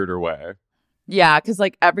in a weirder way. Yeah, because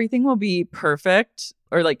like everything will be perfect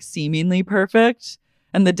or like seemingly perfect,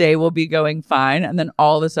 and the day will be going fine, and then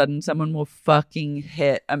all of a sudden someone will fucking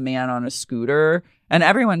hit a man on a scooter, and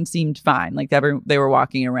everyone seemed fine. Like they were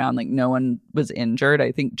walking around like no one was injured.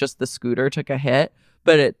 I think just the scooter took a hit,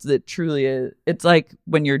 but it truly is. It's like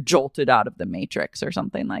when you're jolted out of the Matrix or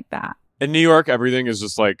something like that. In New York, everything is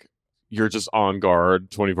just like you're just on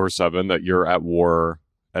guard 24/7, that you're at war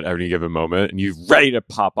at any given moment and you're ready to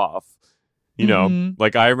pop off. You know,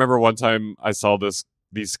 like I remember one time I saw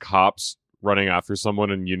these cops running after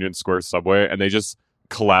someone in Union Square subway, and they just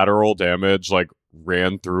collateral damage, like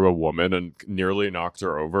ran through a woman and nearly knocked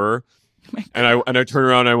her over. And I turned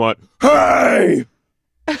around and I went, hey,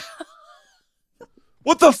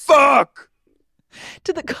 what the fuck?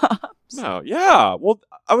 To the cops. No, yeah. Well,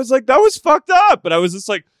 I was like, that was fucked up. But I was just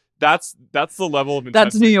like, that's the level of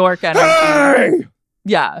intensity. That's New York energy. Hey!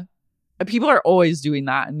 Yeah. People are always doing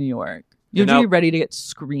that in New York. You have to be ready to get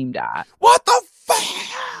screamed at. What the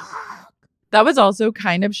fuck? That was also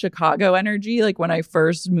kind of Chicago energy. Like when I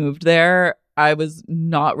first moved there, I was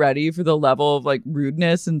not ready for the level of like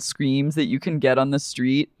rudeness and screams that you can get on the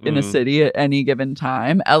street in a city at any given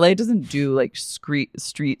time. LA doesn't do like street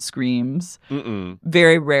screams.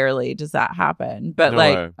 Very rarely does that happen. But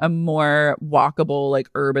a more walkable like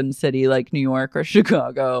urban city like New York or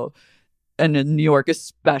Chicago, and in New York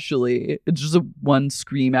especially, it's just one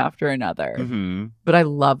scream after another. But I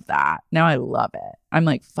love that. Now I love it. I'm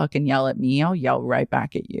like, fucking yell at me, I'll yell right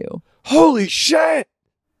back at you. Holy shit!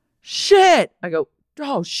 Shit! I go,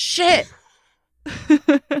 oh shit!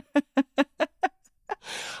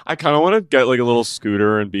 I kind of want to get like a little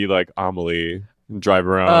scooter and be like Amelie and drive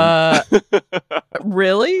around.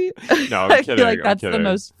 Really? No, I'm I kidding. feel like that's the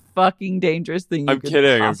most fucking dangerous thing you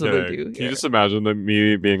could possibly do. Can you just imagine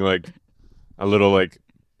me being like a little like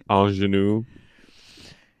ingenue?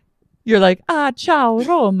 You're like, ciao,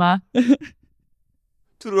 Roma.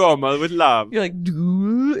 To Roma with love. You're like,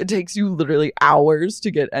 dude, it takes you literally hours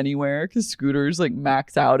to get anywhere because scooters like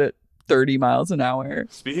max out at 30 miles an hour.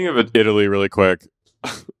 Speaking of Italy really quick,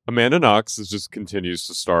 Amanda Knox just continues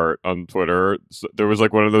to start on Twitter. So there was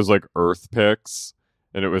like one of those like Earth pics,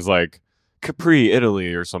 and it was like Capri,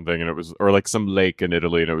 Italy or something, and it was, or like some lake in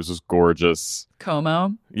Italy, and it was just gorgeous.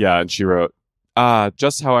 Como? Yeah, and she wrote,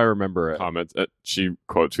 just how I remember it. Comment. She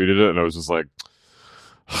quote tweeted it, and I was just like,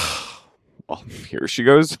 well, here she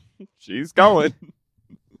goes. She's going.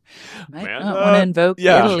 Might not want to invoke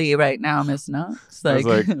Italy right now, Miss Knox.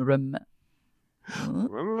 Like remember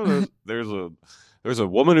there's a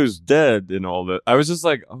woman who's dead in all that. I was just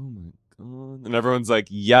like, oh my god. And everyone's like,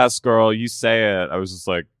 yes, girl, you say it. I was just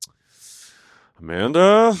like,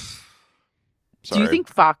 Amanda. Sorry. Do you think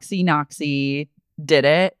Foxy Noxy did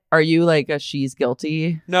it? Are you like a she's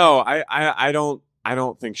guilty? No, I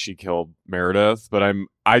don't think she killed Meredith, but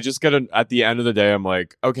I just get at the end of the day, I'm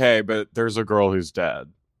like, okay, but there's a girl who's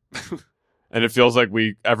dead. And it feels like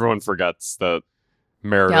everyone forgets that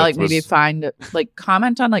Meredith maybe find like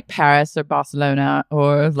comment on like Paris or Barcelona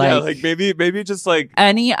or like maybe just like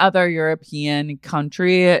any other European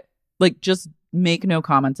country, like just make no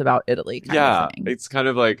comments about Italy kind of thing. It's kind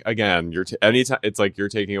of like, again, anytime it's like you're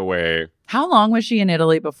taking away. How long was she in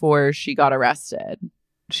Italy before she got arrested?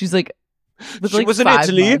 She's like, she was in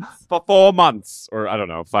Italy for 4 months, or I don't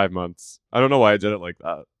know, 5 months. I don't know why I did it like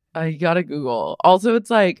that. I gotta Google. Also, it's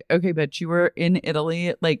like, okay, but you were in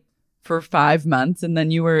Italy like for 5 months and then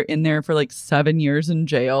you were in there for like 7 years in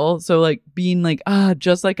jail. So like being like,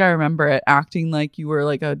 just like I remember it, acting like you were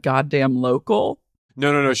like a goddamn local.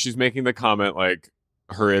 No. She's making the comment like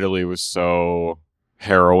her Italy was so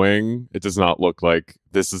harrowing. It does not look like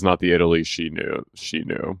this is not the Italy she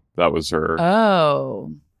knew. That was her.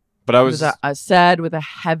 Oh. But I was said with a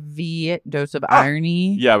heavy dose of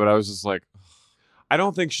irony. Yeah, but I was just like, I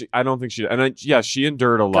don't think she, and she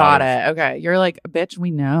endured a lot. Got it. Okay. You're like, bitch, we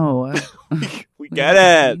know. we get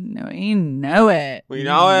it. We know it. We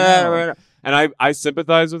know it. And I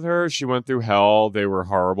sympathize with her. She went through hell. They were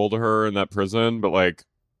horrible to her in that prison. But like,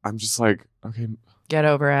 I'm just like, okay. Get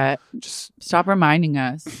over it. Just stop reminding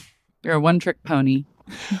us. You're a one-trick pony.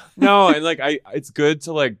 No, and like, it's good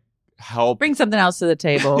to like help. Bring something else to the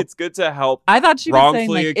table. It's good to help. I thought she was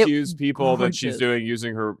wrongfully saying, like, accuse people that she's doing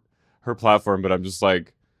using her platform, but I'm just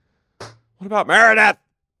like, what about Meredith?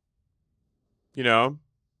 You know?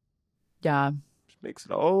 Yeah. She makes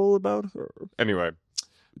it all about her. Anyway,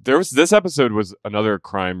 this episode was another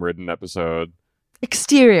crime-ridden episode.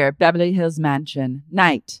 Exterior, Beverly Hills Mansion,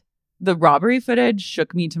 night. The robbery footage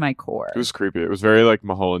shook me to my core. It was creepy. It was very like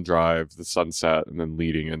Mulholland Drive, the sunset, and then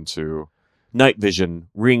leading into night vision,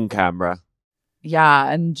 ring camera. Yeah,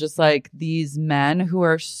 and just like these men who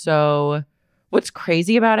are so... What's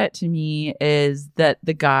crazy about it to me is that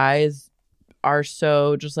the guys are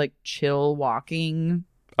so just like chill walking.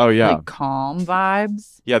 Oh, yeah. Like calm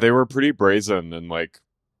vibes. Yeah, they were pretty brazen and like,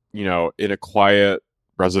 you know, in a quiet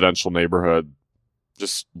residential neighborhood,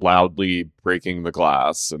 just loudly breaking the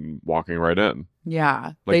glass and walking right in.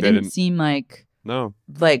 Yeah. Like they didn't seem like... No.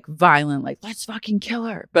 Like violent, like, let's fucking kill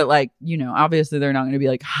her. But like, you know, obviously they're not going to be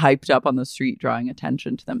like hyped up on the street drawing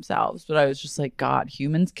attention to themselves. But I was just like, God,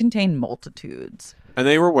 humans contain multitudes. And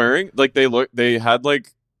they were wearing, like, they had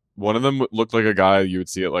like, one of them looked like a guy you would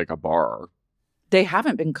see at like a bar. They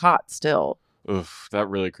haven't been caught still. Oof, that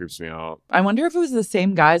really creeps me out. I wonder if it was the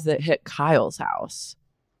same guys that hit Kyle's house.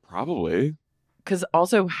 Probably. Because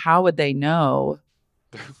also, how would they know?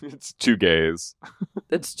 It's two gays.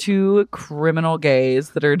 It's two criminal gays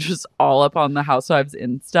that are just all up on the Housewives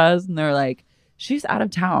Instas. And they're like, she's out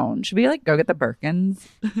of town. Should we like go get the Birkins?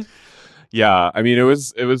 Yeah. I mean, it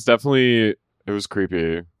was definitely, it was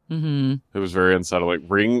creepy. Mm-hmm. It was very unsettling.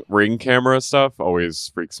 Ring camera stuff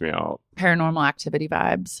always freaks me out. Paranormal Activity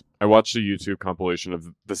vibes. I watched a YouTube compilation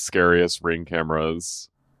of the scariest Ring cameras.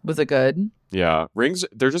 Was it good? Yeah. Rings,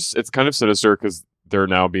 it's kind of sinister because they're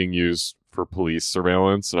now being used for police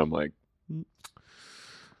surveillance, and I'm like,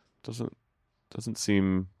 doesn't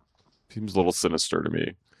seems a little sinister to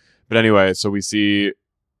me. But anyway, so we see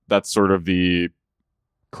that's sort of the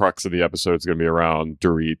crux of the episode is going to be around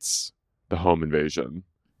Dorit's, the home invasion.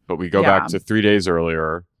 But we go back to 3 days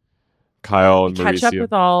earlier. Kyle and catch Mauricio up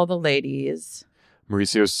with all the ladies.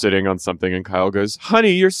 Mauricio's sitting on something, and Kyle goes,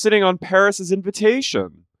 "Honey, you're sitting on Paris's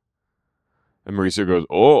invitation." And Mauricio goes,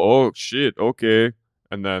 "Oh shit, okay."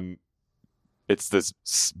 And then it's this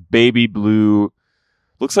baby blue,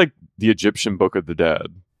 looks like the Egyptian Book of the Dead.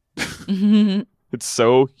 Mm-hmm.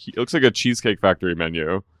 It looks like a Cheesecake Factory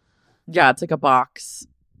menu. Yeah, it's like a box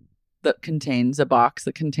that contains a box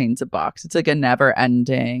that contains a box. It's like a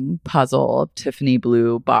never-ending puzzle of Tiffany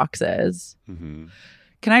blue boxes. Mm-hmm.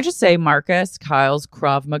 Can I just say, Marcus, Kyle's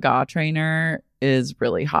Krav Maga trainer, is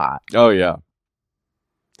really hot. Oh yeah.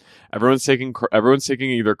 Everyone's taking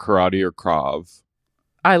either karate or Krav.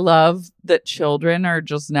 I love that children are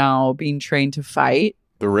just now being trained to fight.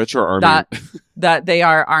 The rich are arming. That they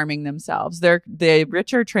are arming themselves. The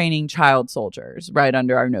rich are training child soldiers right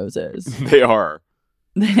under our noses. They are.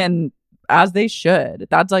 And as they should.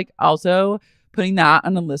 That's like also putting that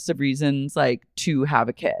on a list of reasons like to have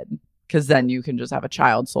a kid. Because then you can just have a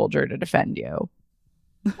child soldier to defend you.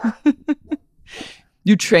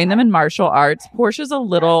 You train them in martial arts. Portia's a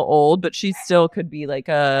little old, but she still could be like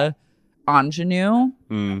a ingenue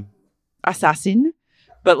assassin.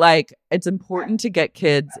 But like it's important to get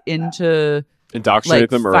kids into indoctrinate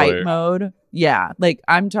them fight early mode. Yeah, like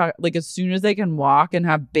I'm talking like as soon as they can walk and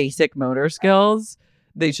have basic motor skills,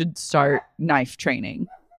 they should start knife training.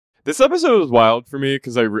 This episode was wild for me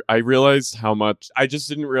because I realized how much I just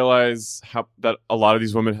didn't realize that a lot of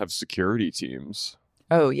these women have security teams.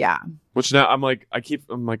 Oh yeah. Which now I'm like,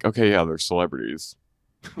 okay, yeah, they're celebrities.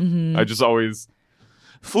 Mm-hmm. I just always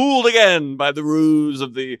fooled again by the ruse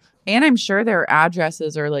of the. And I'm sure their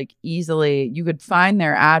addresses are like easily, you could find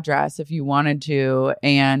their address if you wanted to,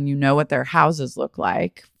 and you know what their houses look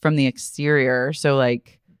like from the exterior. So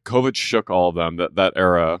like COVID shook all of them. That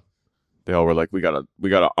era, they all were like, we gotta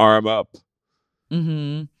arm up.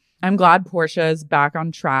 Mm-hmm. I'm glad Portia is back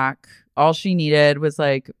on track. All she needed was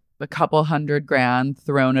like a couple $100,000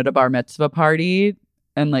 thrown at a bar mitzvah party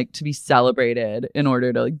and like to be celebrated in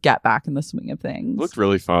order to like, get back in the swing of things. Looked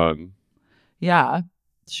really fun. Yeah.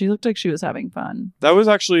 She looked like she was having fun. That was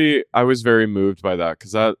actually, I was very moved by that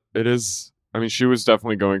because she was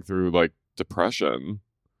definitely going through like depression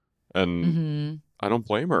and I don't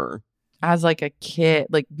blame her. As like a kid,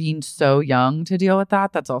 like being so young to deal with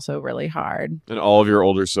that, that's also really hard. And all of your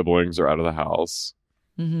older siblings are out of the house.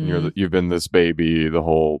 And you've been this baby the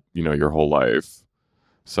whole, your whole life.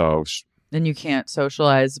 So. And you can't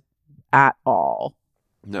socialize at all.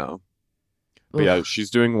 No. But yeah,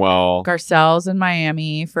 she's doing well. Garcelle's in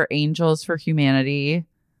Miami for Angels for Humanity.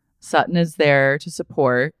 Sutton is there to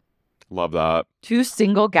support. Love that. 2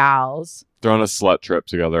 single gals. They're on a slut trip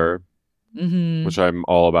together, which I'm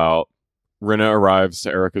all about. Rinna arrives to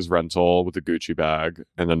Erica's rental with a Gucci bag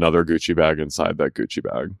and another Gucci bag inside that Gucci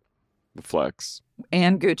bag. The flex.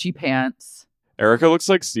 And Gucci pants. Erica looks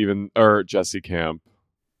like Jesse Camp.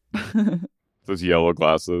 Those yellow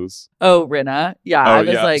glasses. Oh, Rinna. Yeah. Oh, I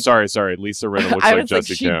was yeah. like, Sorry. Lisa Rinna looks like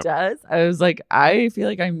Jesse Camp. She does. I was like, I feel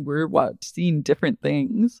like we're seeing different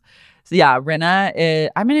things. So yeah, Rinna,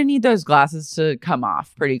 I'm going to need those glasses to come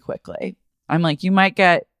off pretty quickly. I'm like, you might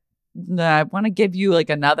I want to give you like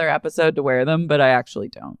another episode to wear them, but I actually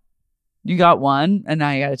don't. You got one, and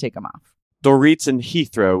now you got to take them off. Dorit's in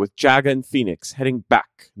Heathrow with Jagga and Phoenix heading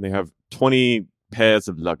back. And they have 20 pairs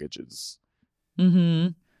of luggages.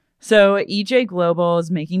 So EJ Global is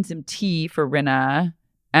making some tea for Rinna,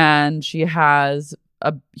 and she has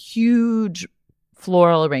a huge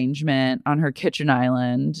floral arrangement on her kitchen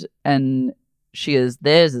island, and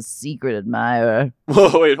there's a secret admirer.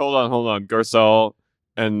 Whoa, wait, hold on. Garcelle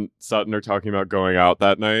and Sutton are talking about going out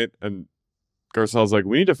that night, and Garcelle's like,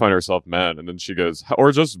 we need to find ourselves men. And then she goes,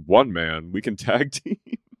 or just one man. We can tag team.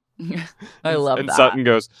 I love that. And Sutton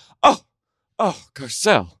goes, oh,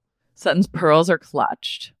 Garcelle. Sutton's pearls are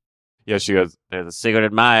clutched. Yeah, she goes, there's a secret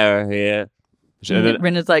admirer here. And then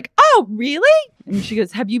Rinna's like, oh, really? And she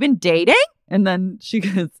goes, have you been dating? And then she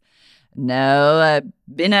goes, no, I've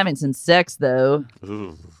been having some sex, though.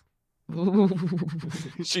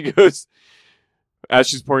 She goes, as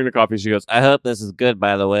she's pouring the coffee, she goes, I hope this is good,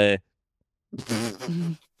 by the way.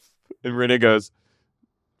 And Rinna goes,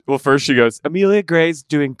 well, first she goes, Amelia Gray's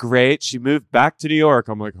doing great. She moved back to New York.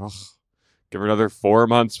 I'm like, oh, give her another 4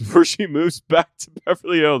 months before she moves back to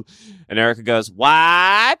Beverly Hills. And Erica goes,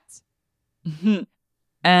 what?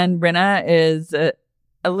 And Rinna is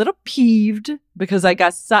a little peeved because I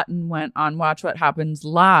guess Sutton went on Watch What Happens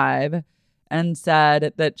Live and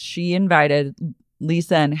said that she invited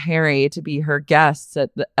Lisa and Harry to be her guests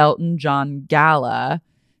at the Elton John Gala,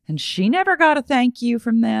 and she never got a thank you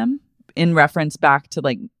from them, in reference back to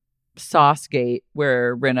like Saucegate,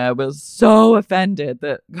 where Rinna was so offended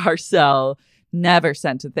that Garcelle never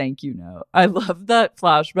sent a thank you note. I love that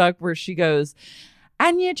flashback where she goes,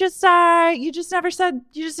 and you just never sent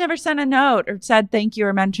a note or said thank you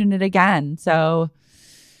or mentioned it again. So,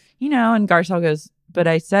 and Garcelle goes, but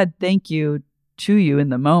I said thank you to you in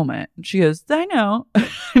the moment. And she goes, I know.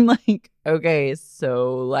 I'm like, okay,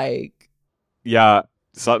 so like. Yeah,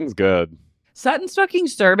 Sutton's good. Sutton's fucking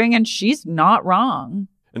serving and she's not wrong.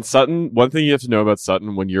 And Sutton, one thing you have to know about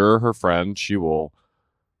Sutton, when you're her friend, she'll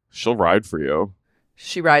ride for you.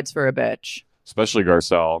 She rides for a bitch. Especially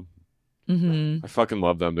Garcelle. Mm-hmm. I fucking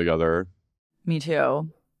love them together. Me too.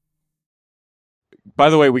 By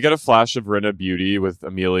the way, we get a flash of Rinna Beauty with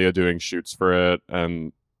Amelia doing shoots for it,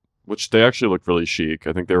 and which they actually look really chic.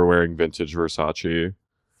 I think they were wearing vintage Versace.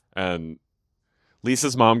 And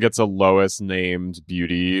Lisa's mom gets a Lois named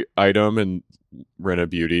beauty item in Rinna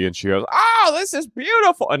Beauty, and she goes, oh, this is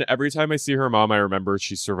beautiful. And every time I see her mom, I remember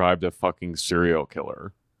she survived a fucking serial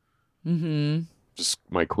killer. Mm-hmm. Just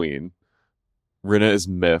my queen. Rinna is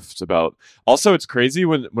miffed about. Also, it's crazy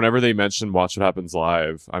whenever they mention Watch What Happens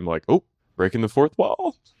Live, I'm like, oh, breaking the fourth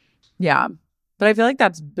wall. Yeah. But I feel like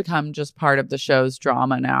that's become just part of the show's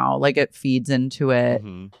drama now. Like it feeds into it.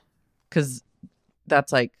 Because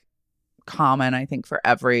that's like common, I think, for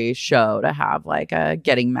every show to have like a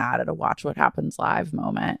getting mad at a Watch What Happens Live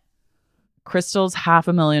moment. Crystal's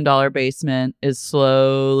 $500,000 basement is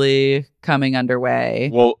slowly coming underway.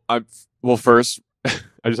 Well, first, I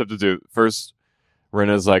just have to do first.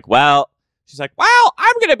 Rinna's like, she's like, I'm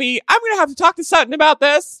gonna have to talk to Sutton about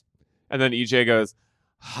this. And then EJ goes,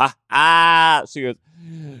 she goes,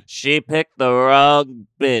 she picked the wrong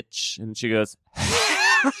bitch. And she goes,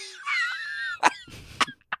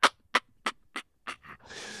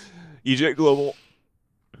 EJ Global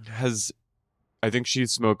I think she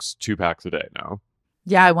smokes 2 packs a day now.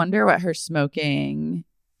 Yeah, I wonder what her smoking.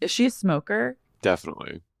 Is she a smoker?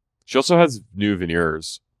 Definitely. She also has new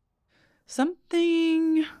veneers.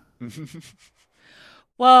 Something.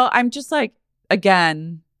 Well, I'm just like,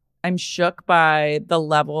 again, I'm shook by the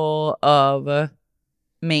level of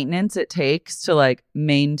maintenance it takes to like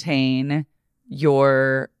maintain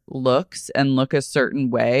your looks and look a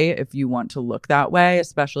certain way if you want to look that way,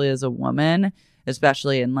 especially as a woman,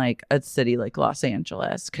 especially in like a city like Los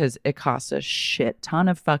Angeles, because it costs a shit ton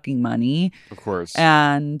of fucking money. Of course.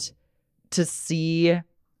 And to see,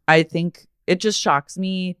 I think it just shocks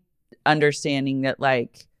me understanding that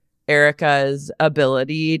like Erica's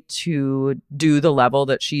ability to do the level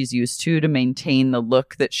that she's used to maintain the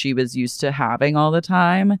look that she was used to having all the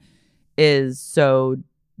time is so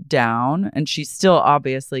down. And she's still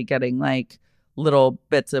obviously getting like little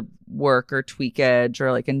bits of work or tweakage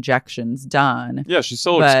or like injections done. Yeah, she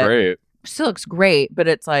still looks great. Still looks great, but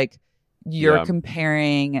it's like you're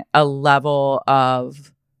comparing a level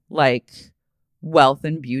of like wealth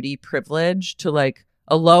and beauty privilege to like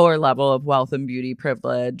a lower level of wealth and beauty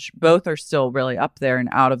privilege. Both are still really up there and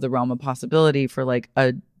out of the realm of possibility for like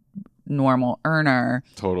a normal earner.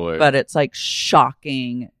 Totally. But it's like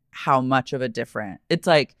shocking how much of a difference. It's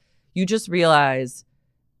like you just realize,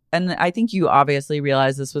 and I think you obviously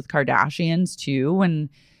realize this with Kardashians too, when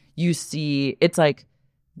you see it's like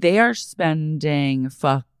they are spending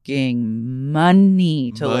fucking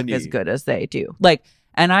money to look as good as they do. Like,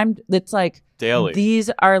 and it's like daily.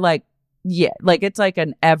 These are like, yeah, like it's like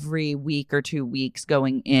an every week or 2 weeks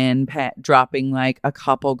going in, dropping like a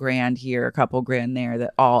couple grand here, a couple grand there,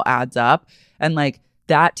 that all adds up. And like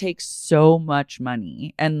that takes so much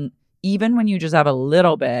money. And even when you just have a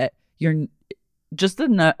little bit, you're just the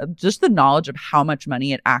knowledge of how much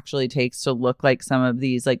money it actually takes to look like some of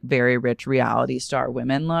these like very rich reality star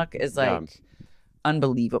women look is like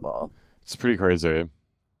unbelievable. It's pretty crazy.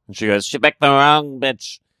 And she goes, "She picked the wrong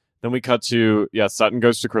bitch." Then we cut to, Sutton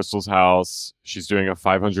goes to Crystal's house. She's doing a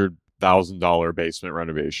 $500,000 basement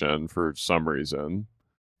renovation for some reason.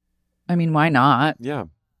 I mean, why not? Yeah.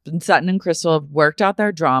 Sutton and Crystal have worked out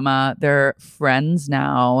their drama. They're friends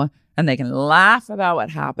now, and they can laugh about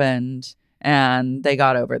what happened, and they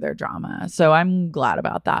got over their drama. So I'm glad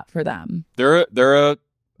about that for them. They're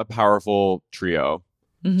a powerful trio,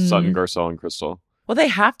 Sutton, Garcelle, and Crystal. Well, they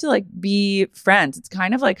have to like be friends. It's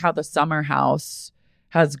kind of like how the Summer House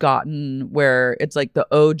has gotten, where it's like the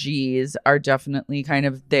OGs are definitely kind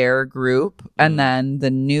of their group, and then the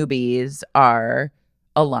newbies are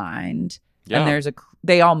aligned. Yeah. And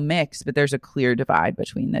they all mix, but there's a clear divide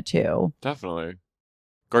between the two. Definitely.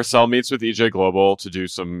 Garcelle meets with EJ Global to do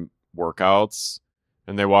some workouts,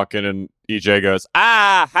 and they walk in and EJ goes,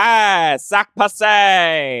 "Ah, hi, sac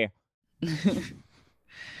passe."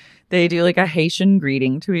 They do like a Haitian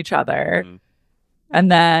greeting to each other.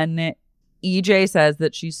 And then EJ says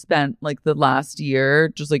that she spent like the last year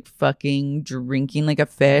just like fucking drinking like a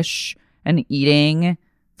fish and eating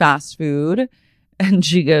fast food. And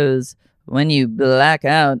she goes, "When you black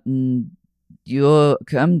out and you've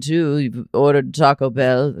ordered Taco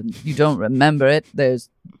Bell and you don't remember it, there's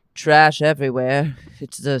trash everywhere.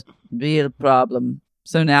 It's a real problem."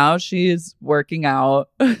 So now she's working out.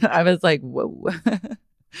 I was like, whoa,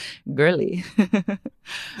 girly.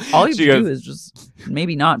 All you do is just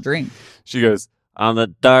maybe not drink. She goes, "On the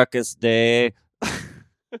darkest day."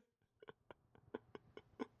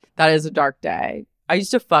 That is a dark day. I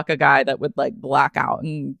used to fuck a guy that would like black out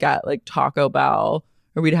and get like Taco Bell,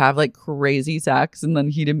 or we'd have like crazy sex, and then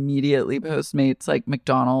he'd immediately Postmates like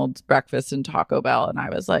McDonald's breakfast and Taco Bell, and I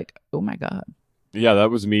was like, oh my God. Yeah,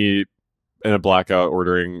 that was me in a blackout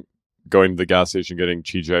going to the gas station, getting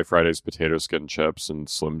TGI Fridays potato skin chips and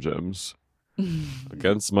Slim Jims.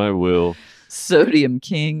 Against my will. Sodium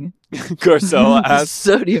King. Garcelle asks...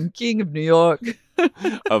 Sodium King of New York.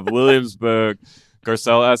 Of Williamsburg.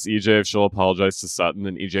 Garcelle asks EJ if she'll apologize to Sutton,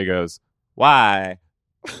 and EJ goes, "Why?"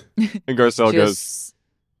 And Garcelle goes,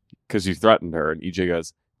 "Because you threatened her." And EJ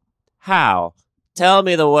goes, "How? Tell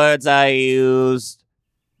me the words I used."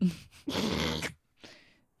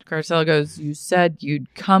 Garcelle goes, "You said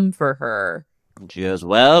you'd come for her." And she goes,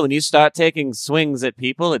 "Well, when you start taking swings at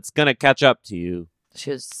people, it's going to catch up to you."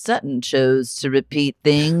 She goes, "Sutton chose to repeat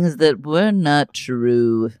things that were not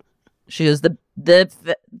true." She goes,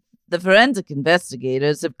 The forensic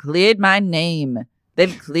investigators have cleared my name.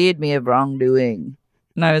 They've cleared me of wrongdoing."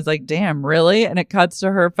 And I was like, damn, really? And it cuts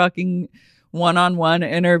to her fucking one-on-one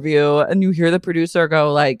interview, and you hear the producer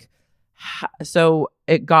go like, "So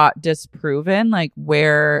it got disproven? Like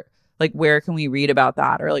where can we read about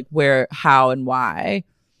that? Or like where, how, and why?"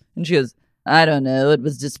 And she goes, "I don't know. It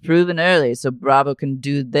was disproven early, so Bravo can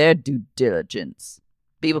do their due diligence.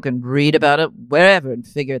 People can read about it wherever and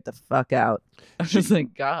figure it the fuck out." I was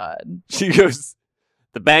like, God. She goes,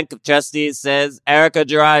 The Bank of Trustees says Erica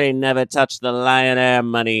Girardi never touched the Lion Air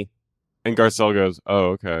money. And Garcelle goes,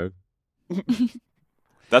 oh, okay.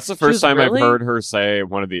 That's the first time I've heard her say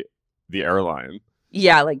one of the airline.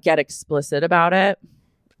 Yeah, like get explicit about it.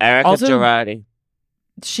 Erica Girardi.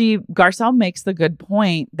 Garcelle makes the good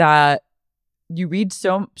point that you read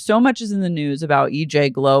so much is in the news about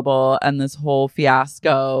EJ Global and this whole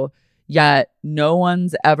fiasco, yet no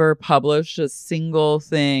one's ever published a single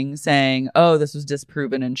thing saying, oh, this was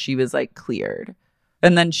disproven and she was like cleared.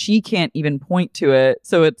 And then she can't even point to it.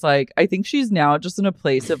 So it's like, I think she's now just in a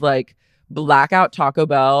place of like blackout Taco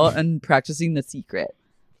Bell and practicing The Secret.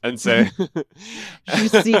 And say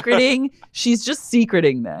she's just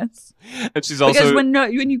secreting this. And she's also because when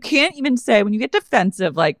you can't even say, when you get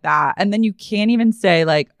defensive like that, and then you can't even say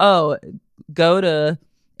like, oh, go to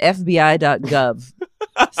FBI.gov,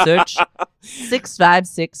 search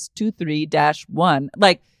 65623-1.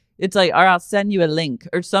 Like it's like, or I'll send you a link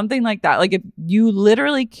or something like that. Like if you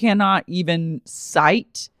literally cannot even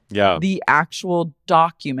cite the actual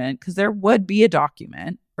document, because there would be a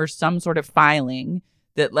document or some sort of filing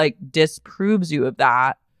that like disproves you of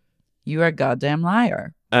that, you are a goddamn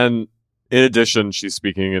liar. And in addition, she's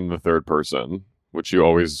speaking in the third person, which you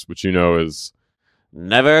know is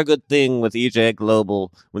never a good thing with EJ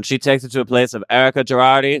Global. When she takes it to a place of Erica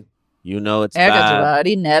Girardi, you know it's Erica bad.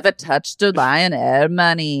 Girardi never touched the Lion Air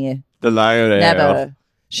money. The Lion Air. Never.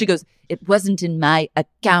 She goes, it wasn't in my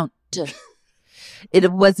account.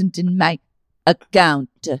 It wasn't in my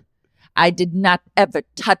account. I did not ever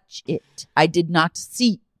touch it. I did not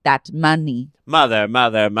see that money. Mother.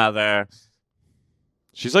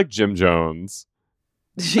 She's like Jim Jones.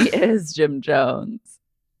 She is Jim Jones.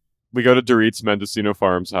 We go to Dorit's Mendocino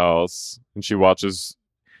Farms house, and she watches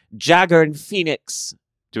Jagger and Phoenix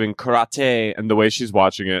doing karate. And the way she's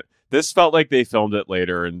watching it, this felt like they filmed it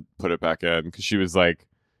later and put it back in, because she was like,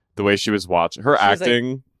 the way she was watching, her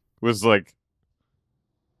acting was like,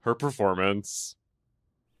 her performance,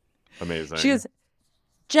 amazing. She goes,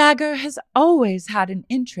 Jagger has always had an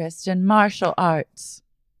interest in martial arts.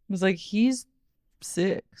 I was like, he's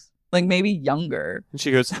 6, like maybe younger. And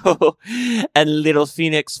she goes, oh, and little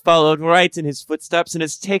Phoenix followed right in his footsteps and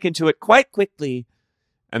has taken to it quite quickly.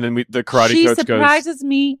 And then the karate she coach goes, surprises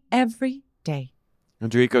me every day.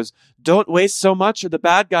 And Dorit goes, don't waste so much or the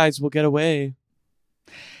bad guys will get away.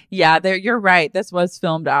 Yeah, you're right. This was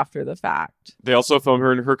filmed after the fact. They also filmed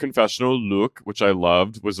her in her confessional look, which I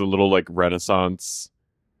loved, was a little like Renaissance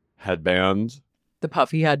headband. The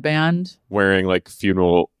puffy headband. Wearing like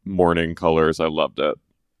funeral mourning colors. I loved it.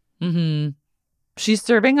 Mm-hmm. She's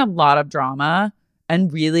serving a lot of drama.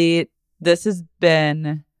 And really, this has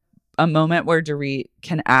been a moment where Dorit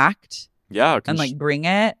can act. Yeah. And like bring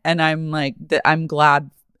it. And I'm like, I'm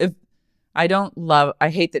glad. I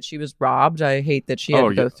hate that she was robbed. I hate that she had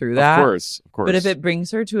to go through that. Of course. But if it brings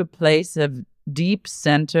her to a place of deep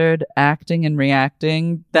centered acting and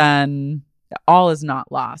reacting, then all is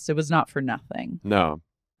not lost. It was not for nothing. No.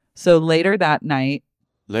 So later that night,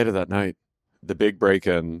 the big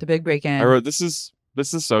break-in. I wrote, this is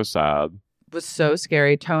so sad. Was so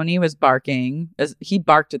scary. Tony was barking. He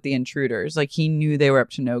barked at the intruders. Like he knew they were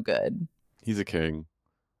up to no good. He's a king.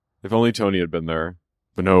 If only Tony had been there.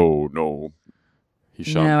 But no. He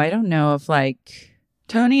shot. No, I don't know if like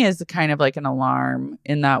Tony is kind of like an alarm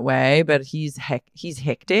in that way, but he's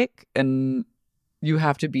hectic and you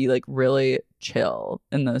have to be like really chill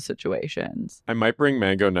in those situations. I might bring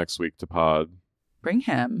Mango next week to pod. Bring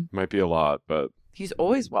him. Might be a lot, but he's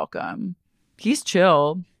always welcome. He's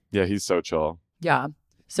chill. Yeah, he's so chill. Yeah.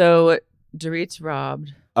 So Dorit's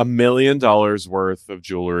robbed. $1 million worth of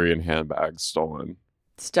jewelry and handbags stolen.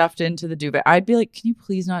 Stuffed into the duvet. I'd be like, can you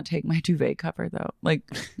please not take my duvet cover though? Like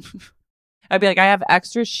I'd be like, I have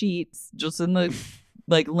extra sheets just in the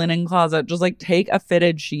like linen closet. Just like take a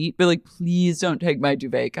fitted sheet, but like please don't take my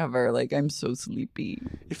duvet cover. Like I'm so sleepy.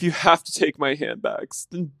 If you have to take my handbags,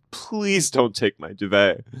 then please don't take my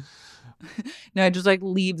duvet. No, I just like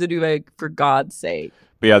leave the duvet for God's sake.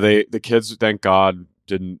 But yeah, the kids, thank God,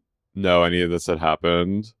 didn't know any of this had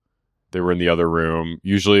happened. They were in the other room.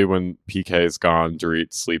 Usually when PK is gone,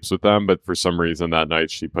 Dorit sleeps with them. But for some reason that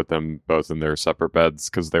night, she put them both in their separate beds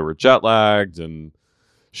because they were jet lagged and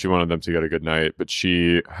she wanted them to get a good night. But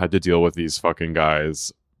she had to deal with these fucking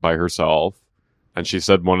guys by herself. And she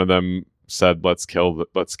said one of them said, let's kill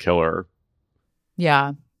her.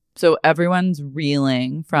 Yeah. So everyone's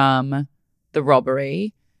reeling from the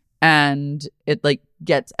robbery. And it like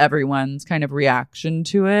gets everyone's kind of reaction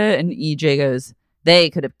to it. And EJ goes,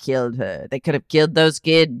 they could have killed her. They could have killed those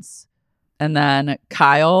kids. And then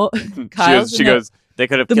Kyle she goes, they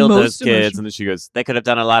could have killed those kids. And then she goes, they could have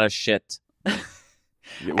done a lot of shit.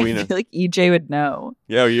 We know. I feel like EJ would know.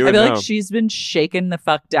 Yeah, you I would feel know. like she's been shaken the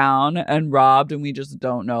fuck down and robbed, and we just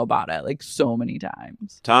don't know about it like so many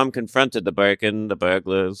times. Tom confronted the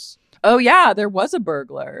burglars. Oh yeah, there was a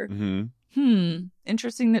burglar. Mm-hmm.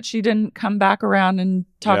 Interesting that she didn't come back around and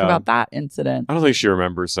talk Yeah. about that incident. I don't think she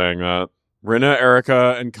remembers saying that. Rinna,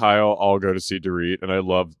 Erica, and Kyle all go to see Dorit, and I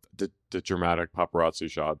love the dramatic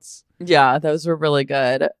paparazzi shots. Yeah, those were really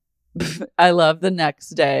good. I love the next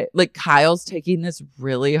day. Like, Kyle's taking this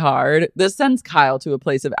really hard. This sends Kyle to a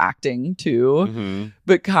place of acting, too. Mm-hmm.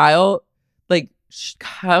 But Kyle,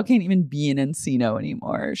 Kyle can't even be in Encino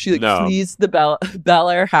anymore. She, No. flees the Bel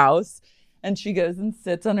Air house, and she goes and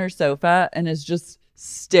sits on her sofa and is just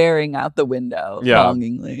staring out the window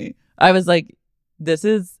longingly. I was like,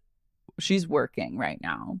 she's working right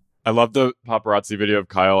now. I love the paparazzi video of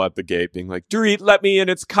Kyle at the gate being like, Dorit, let me in,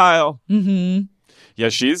 it's Kyle. Mm-hmm. Yeah,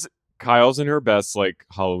 Kyle's in her best,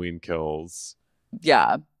 Halloween kills.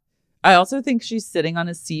 Yeah. I also think she's sitting on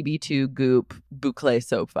a CB2 Goop boucle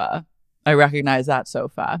sofa. I recognize that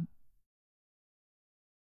sofa.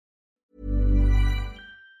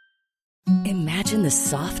 Imagine the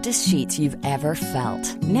softest sheets you've ever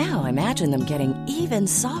felt. Now imagine them getting even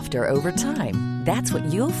softer over time. That's what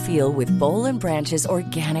you'll feel with Boll & Branch's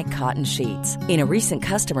organic cotton sheets. In a recent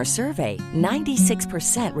customer survey,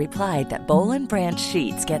 96% replied that Boll & Branch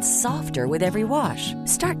sheets get softer with every wash.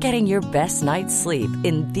 Start getting your best night's sleep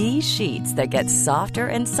in these sheets that get softer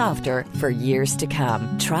and softer for years to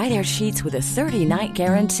come. Try their sheets with a 30-night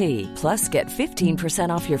guarantee. Plus, get 15%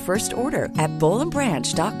 off your first order at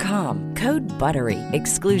bollandbranch.com. Code BUTTERY.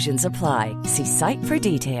 Exclusions apply. See site for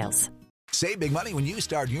details. Save big money when you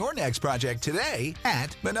start your next project today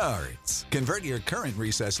at Menards. Convert your current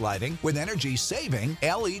recessed lighting with energy-saving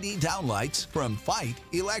LED downlights from Fight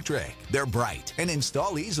Electric. They're bright and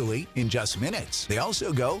install easily in just minutes. They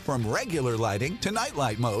also go from regular lighting to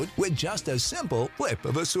nightlight mode with just a simple flip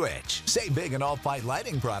of a switch. Save big on all Fight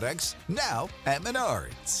lighting products now at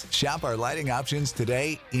Menards. Shop our lighting options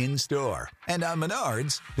today in-store and on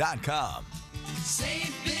Menards.com.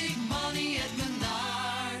 Save big money at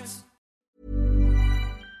Menards.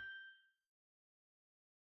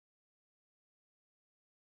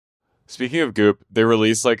 Speaking of Goop, they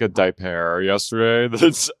released a diaper yesterday.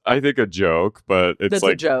 That's, I think, a joke, but it's That's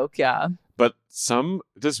a joke, yeah. But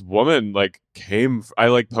this woman came.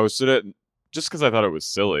 I posted it just because I thought it was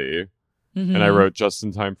silly, Mm-hmm. and I wrote just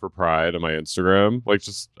in time for Pride on my Instagram.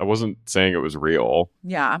 I wasn't saying it was real.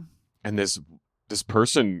 Yeah. And this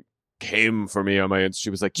person came for me on my Instagram. She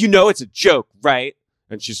was like, it's a joke, right?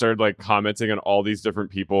 And she started commenting on all these different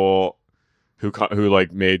people who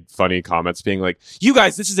made funny comments, being like, "You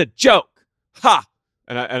guys, this is a joke, ha!"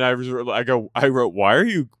 And I wrote, "Why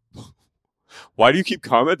do you keep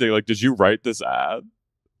commenting? Did you write this ad?"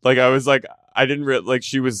 I was like, I didn't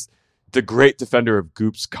she was the great defender of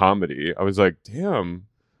Goop's comedy. I was like, damn.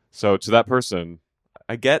 So to that person,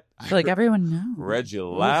 I feel like everyone knows. Read you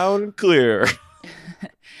loud and clear.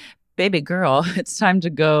 Baby girl, it's time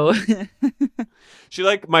to go. She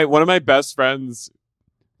one of my best friends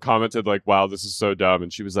commented wow, this is so dumb,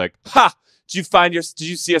 and she was like, ha, did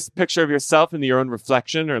you see a picture of yourself in your own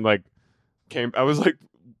reflection? I was like,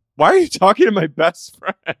 why are you talking to my best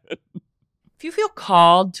friend? If you feel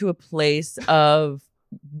called to a place of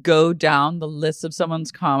go down the list of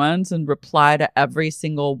someone's comments and reply to every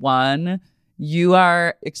single one, you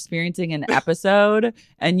are experiencing an episode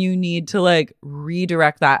and you need to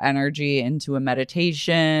redirect that energy into a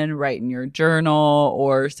meditation, write in your journal,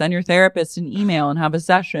 or send your therapist an email and have a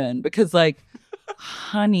session, because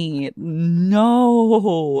honey,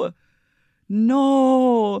 no. Maybe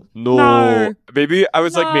I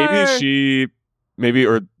was maybe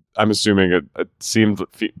or I'm assuming it seemed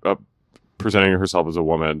presenting herself as a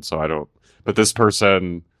woman, so I don't, but this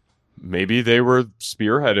person, maybe they were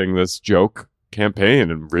spearheading this joke campaign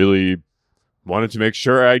and really wanted to make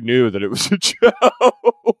sure I knew that it was a joke.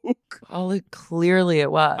 Oh, clearly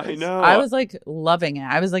it was. I know. I was loving it.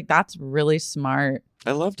 I was like, that's really smart.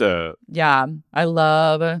 I loved it. Yeah. I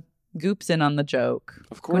love Goop's in on the joke.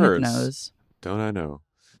 Of course. Gwyneth knows. Don't I know?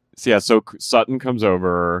 So Sutton comes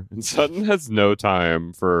over, and Sutton has no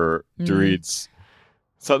time for Dorit's.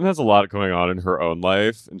 Sutton has a lot going on in her own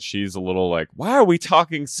life, and she's a little why are we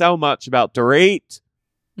talking so much about Dorit?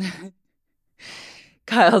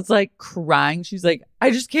 Kyle's crying. She's like,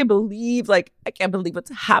 I just can't believe, I can't believe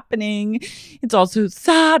what's happening. It's all so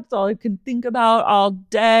sad. It's all I can think about all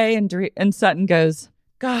day. And Sutton goes,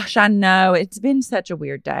 gosh, I know. It's been such a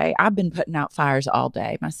weird day. I've been putting out fires all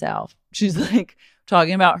day myself. She's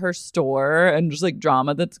talking about her store and just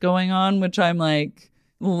drama that's going on, which I'm like,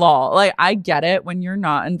 Lol. Like, I get it when you're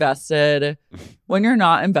not invested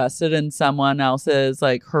in someone else's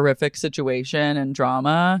like horrific situation and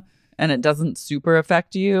drama, and it doesn't super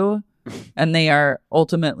affect you, and they are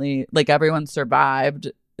ultimately like, everyone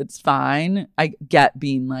survived, it's fine. I get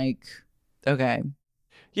being like, okay.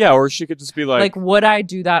 Yeah, or she could just be like, would I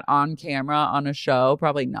do that on camera on a show?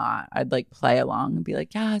 Probably not. I'd like play along and be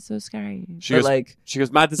like, yeah, it's so scary. She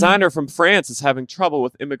goes, my designer from France is having trouble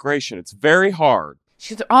with immigration. It's very hard.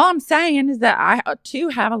 She's like, all I'm saying is that I too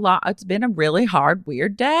have it's been a really hard,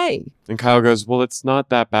 weird day. And Kyle goes, well, it's not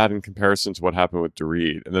that bad in comparison to what happened with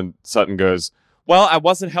Dorit. And then Sutton goes, well, I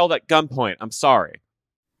wasn't held at gunpoint. I'm sorry.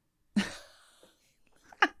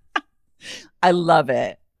 I love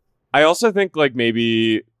it. I also think like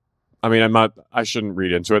maybe, I mean, I shouldn't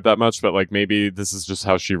read into it that much, but like maybe this is just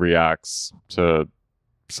how she reacts to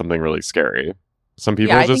something really scary. Some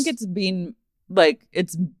people I think it's being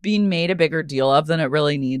made a bigger deal of than it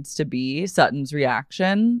really needs to be, Sutton's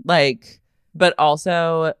reaction. Like, but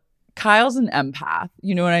also Kyle's an empath,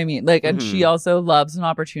 you know what I mean? Like, and she also loves an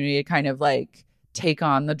opportunity to kind of like take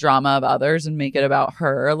on the drama of others and make it about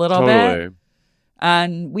her a little bit.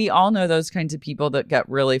 And we all know those kinds of people that get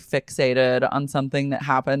really fixated on something that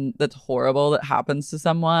happened that's horrible that happens to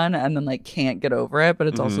someone and then like can't get over it. But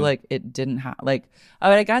it's also like it didn't happen. Like,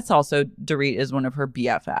 I guess also Dorit is one of her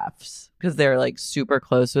BFFs because they're like super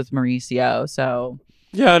close with Mauricio. So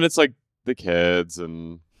yeah, and it's like the kids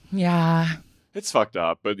and it's fucked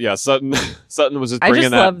up. But yeah, Sutton was just bringing that. I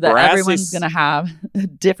just love that everyone's gonna have a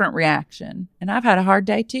different reaction, and I've had a hard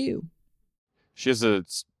day too. She has a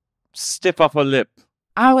stiff upper lip.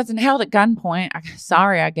 I wasn't held at gunpoint.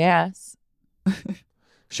 Sorry, I guess.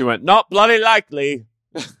 She went, not bloody likely.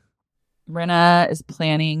 Rinna is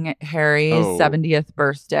planning Harry's 70th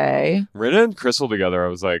birthday. Rinna and Crystal together, I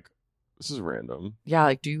was like, this is random. Yeah,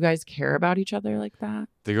 like, do you guys care about each other like that?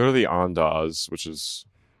 They go to the Andaz, which is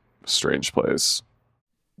a strange place.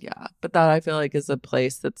 Yeah, but that I feel like is a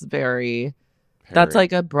place that's very... Harry. That's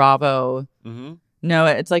like a Bravo... Mm-hmm. No,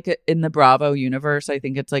 it's like in the Bravo universe, I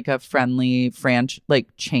think it's like a friendly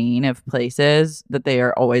chain of places that they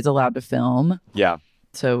are always allowed to film. Yeah.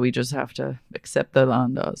 So we just have to accept the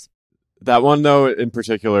Landos. That one, though, in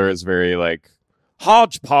particular is very like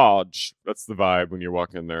hodgepodge. That's the vibe when you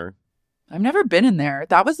walk in there. I've never been in there.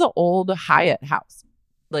 That was the old Hyatt house,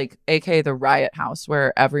 like aka the Riot House,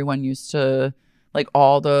 where everyone used to, like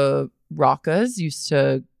all the Rockas used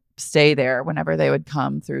to stay there whenever they would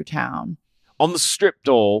come through town. On the strip,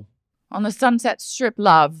 doll. On the Sunset Strip,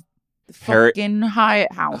 love. The fucking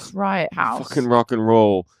Hyatt House, Riot House. Fucking rock and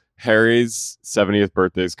roll. Harry's 70th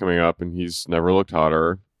birthday is coming up, and he's never looked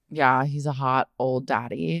hotter. Yeah, he's a hot old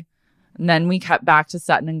daddy. And then we cut back to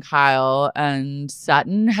Sutton and Kyle, and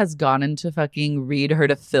Sutton has gone into fucking read her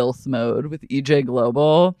to filth mode with EJ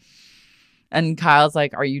Global. And Kyle's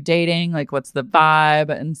like, are you dating? Like, what's the vibe?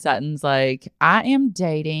 And Sutton's like, I am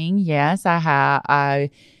dating. Yes,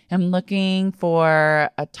 I am looking for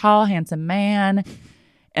a tall, handsome man.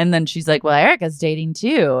 And then she's like, well, Erica's dating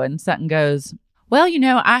too. And Sutton goes, well, you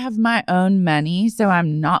know, I have my own money, so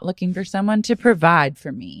I'm not looking for someone to provide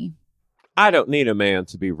for me. I don't need a man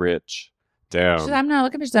to be rich. Damn. She says, I'm not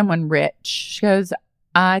looking for someone rich. She goes,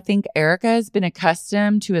 I think Erica has been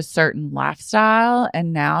accustomed to a certain lifestyle,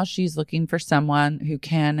 and now she's looking for someone who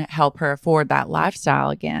can help her afford that lifestyle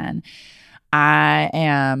again. I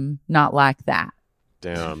am not like that.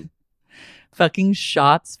 Damn. Fucking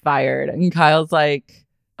shots fired. And Kyle's like,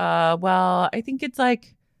 well, I think it's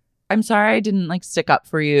like, I'm sorry I didn't like stick up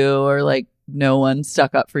for you, or like no one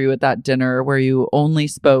stuck up for you at that dinner where you only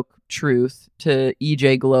spoke truth to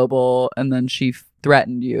EJ Global and then she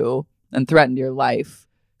threatened you and threatened your life.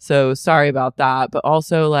 So sorry about that. But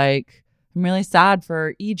also like, I'm really sad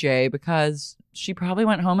for EJ because she probably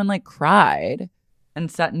went home and like cried. And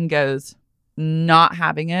Sutton goes, not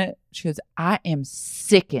having it. She goes, I am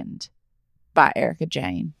sickened by Erica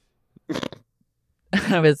Jane.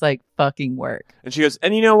 I was like, fucking work. And she goes,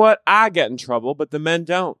 and you know what? I get in trouble, but the men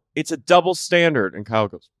don't. It's a double standard. And Kyle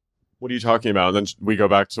goes, what are you talking about? And then we go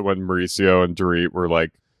back to when Mauricio and Dorit were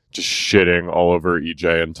like just shitting all over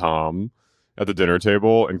EJ and Tom at the dinner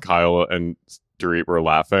table. And Kyle and Dorit were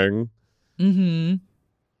laughing. Mm-hmm.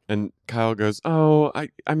 And Kyle goes, oh,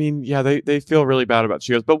 I mean, yeah, they feel really bad about it.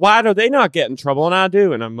 She goes, but why do they not get in trouble and I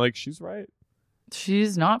do? And I'm like, she's right.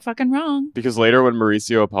 She's not fucking wrong. Because later when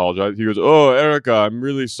Mauricio apologized, he goes, oh, Erica, I'm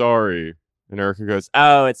really sorry. And Erica goes,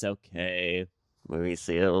 oh, it's okay,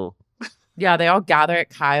 Mauricio. Yeah, they all gather at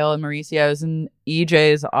Kyle and Mauricio's, and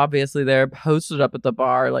EJ's obviously there, posted up at the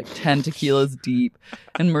bar, like 10 tequilas deep.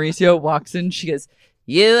 And Mauricio walks in, she goes,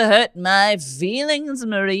 you hurt my feelings,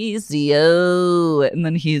 Mauricio. And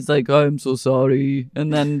then he's like, I'm so sorry.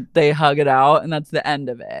 And then they hug it out, and that's the end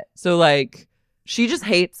of it. So, like, she just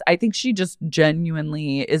hates, I think she just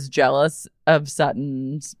genuinely is jealous of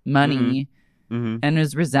Sutton's money and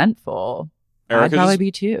is resentful. Erica I'd probably just-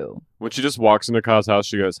 be too. When she just walks into Kyle's house,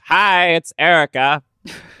 she goes, "Hi, it's Erica."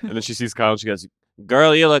 And then she sees Kyle and she goes,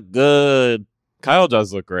 "Girl, you look good." Kyle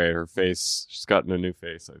does look great. Her face, she's gotten a new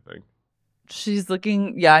face, I think. She's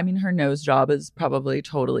looking, yeah, I mean, her nose job is probably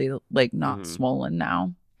totally, like, not swollen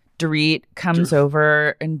now. Dorit comes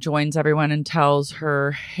over and joins everyone and tells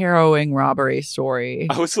her harrowing robbery story.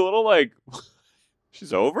 I was a little like,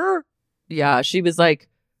 she's over? Yeah, she was like,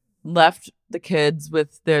 left the kids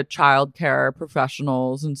with their childcare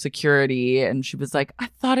professionals and security. And she was like, I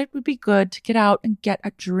thought it would be good to get out and get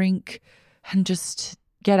a drink and just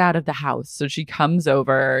get out of the house. So she comes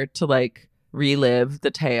over to, like, relive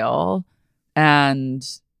the tale. And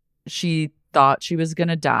she thought she was going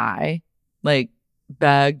to die, like,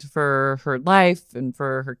 begged for her life and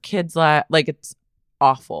for her kids' life. Like, it's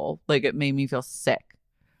awful. Like, it made me feel sick.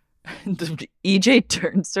 And EJ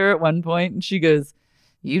turns to her at one point and she goes,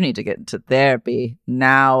 you need to get into therapy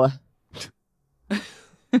now.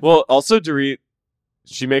 Well, also Dorit,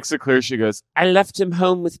 she makes it clear, she goes, I left him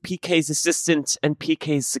home with PK's assistant and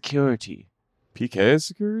PK's security. PK's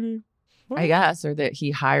security? I guess, or that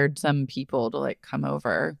he hired some people to, like, come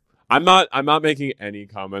over. I'm not making any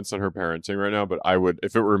comments on her parenting right now, but I would,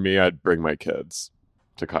 if it were me, I'd bring my kids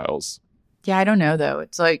to Kyle's. Yeah, I don't know, though.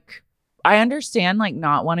 It's like, I understand, like,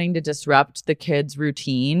 not wanting to disrupt the kids'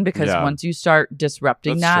 routine, because once you start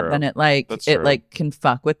disrupting then it, like, like, can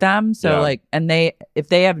fuck with them. So, like, and if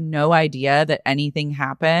they have no idea that anything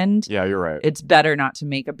happened. Yeah, you're right. It's better not to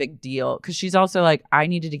make a big deal. Because she's also like, I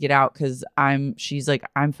needed to get out because she's like,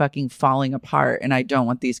 I'm fucking falling apart. And I don't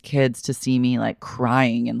want these kids to see me, like,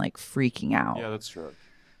 crying and, like, freaking out. Yeah, that's true.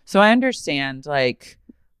 So I understand, like,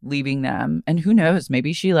 leaving them. And who knows?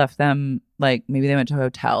 Maybe she left them, like, maybe they went to a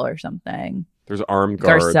hotel or something. There's armed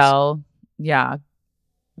guards. Garcelle, yeah.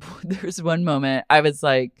 There's one moment I was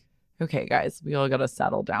like, okay, guys, we all got to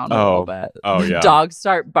settle down a little bit. Oh, yeah. Dogs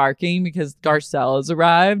start barking because Garcelle has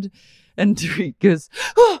arrived. And Dorit goes,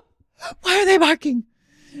 oh, why are they barking?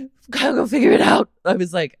 Kyle, go figure it out. I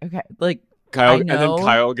was like, okay, like, Kyle, I and know. then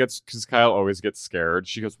Kyle because Kyle always gets scared.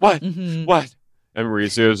 She goes, what? What? And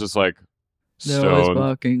Mauricio is just like, They're always stoned.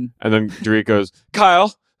 barking. And then Dorit goes,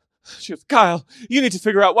 Kyle. She goes, Kyle, you need to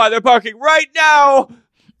figure out why they're barking right now.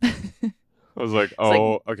 I was like,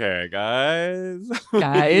 okay, guys.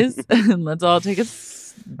 Guys, let's all take a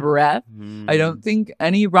breath. I don't think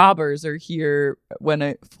any robbers are here when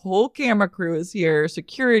a whole camera crew is here.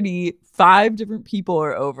 Security, 5 different people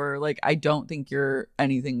are over. Like, I don't think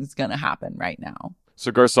anything's going to happen right now.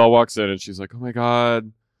 So Garcelle walks in and she's like, oh my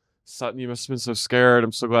God, Sutton, you must have been so scared.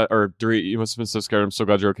 I'm so glad. Or Dorit, you must have been so scared. I'm so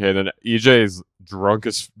glad you're okay. And then EJ is drunk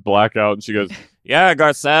as blackout and she goes, Yeah,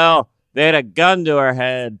 Garcelle, they had a gun to her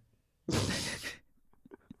head.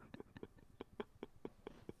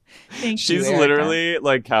 She's Erica. literally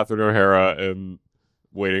like Catherine O'Hara in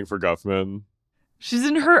Waiting for Guffman. She's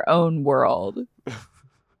in her own world.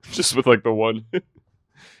 Just with like the one.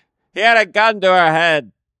 He had a gun to her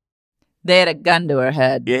head. They had a gun to her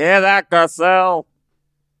head. You hear that, Garcelle?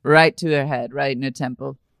 Right to her head, right in her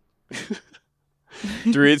temple.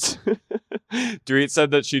 Dorit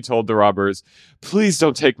said that she told the robbers, please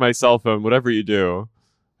don't take my cell phone, whatever you do.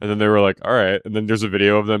 And then they were like, all right. And then there's a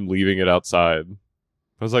video of them leaving it outside.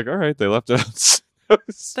 I was like, all right, they left it outside.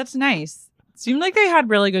 That's nice. Seemed like they had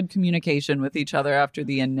really good communication with each other after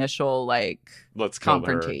the initial, like, Let's kill her.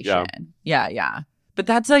 confrontation. Yeah. But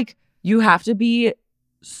that's like, you have to be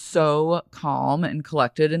so calm and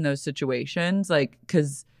collected in those situations. Like,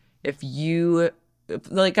 because I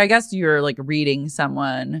guess you're, like, reading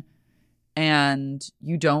someone and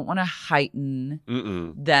you don't want to heighten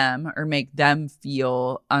them or make them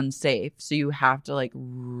feel unsafe. So you have to, like,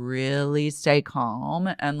 really stay calm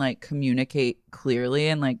and, like, communicate clearly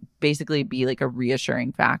and, like, basically be, like, a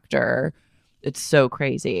reassuring factor. It's so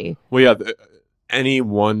crazy. Well, yeah, any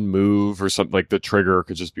one move or something, like the trigger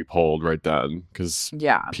could just be pulled right then. Because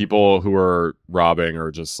people who are robbing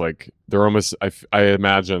are just like, they're almost, I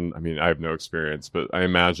imagine, I mean, I have no experience, but I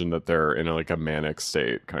imagine that they're in a manic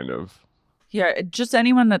state, kind of. Yeah, just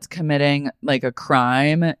anyone that's committing, like, a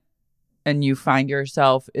crime and you find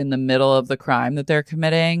yourself in the middle of the crime that they're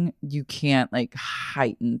committing, you can't, like,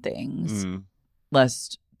 heighten things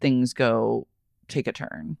lest things take a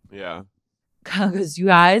turn. Yeah. Kyle goes, you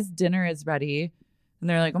guys, dinner is ready. And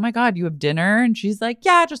they're like, oh my God, you have dinner? And she's like,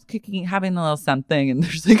 yeah, just having a little something. And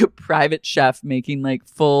there's like a private chef making like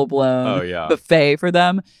full blown buffet for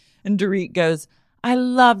them. And Dorit goes, I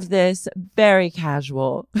love this. Very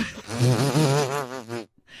casual. I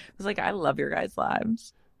was like, I love your guys'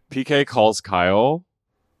 lives. PK calls Kyle.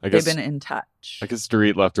 They've been in touch. I guess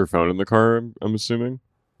Dorit left her phone in the car, I'm assuming.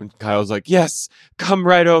 And Kyle's like, yes, come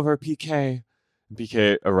right over, PK. And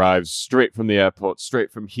PK arrives straight from the airport,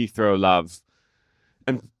 straight from Heathrow, love.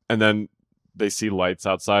 And then they see lights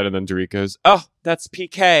outside, and then Dorit goes, oh, that's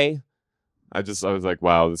PK. I was like,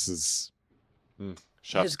 wow, this is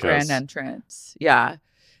chef's his kiss. grand entrance. Yeah.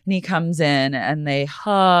 And he comes in and they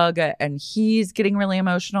hug and he's getting really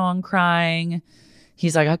emotional and crying.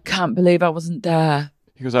 He's like, I can't believe I wasn't there.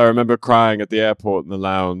 He goes, I remember crying at the airport in the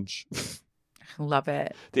lounge. I love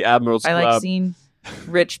it. The Admiral's Club. I like seeing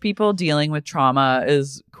rich people dealing with trauma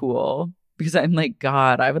is cool because I'm like,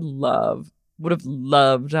 God, I would have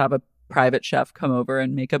loved to have a private chef come over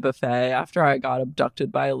and make a buffet after I got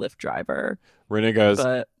abducted by a Lyft driver. Renee goes,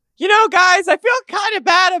 but you know, guys, I feel kind of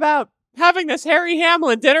bad about having this Harry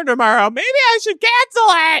Hamlin dinner tomorrow. Maybe I should cancel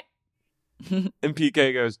it. and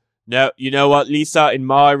PK goes, no, you know what, Lisa? In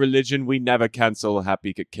my religion, we never cancel a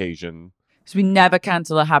happy occasion. So we never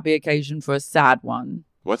cancel a happy occasion for a sad one.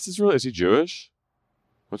 What's his religion? Is he Jewish?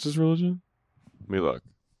 What's his religion? Let me look.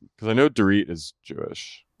 Because I know Dorit is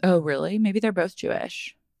Jewish. Oh, really? Maybe they're both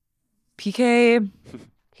Jewish. PK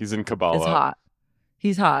He's in Kabbalah. is hot.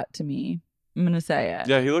 He's hot to me. I'm going to say it.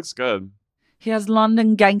 Yeah, he looks good. He has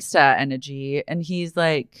London gangster energy. And he's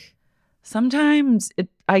like, sometimes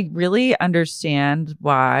I really understand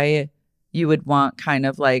why you would want kind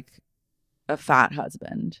of like a fat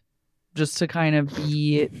husband. Just to kind of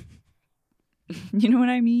be, you know what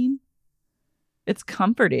I mean? It's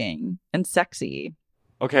comforting and sexy.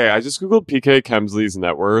 Okay, I just Googled PK Kemsley's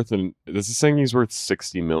net worth, and this is saying he's worth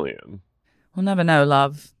 $60 million. We'll never know,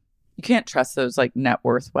 love. You can't trust those like net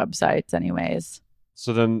worth websites anyways.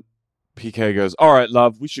 So then PK goes, all right,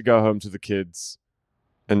 love, we should go home to the kids.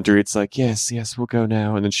 And Dorit's like, yes, we'll go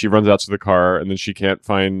now. And then she runs out to the car, and then she can't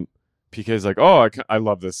find... PK's like, oh, I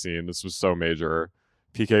love this scene. This was so major.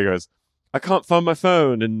 PK goes, I can't find my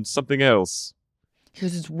phone and something else.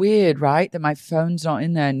 Because it's weird, right? That my phone's not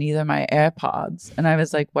in there, neither my AirPods. And I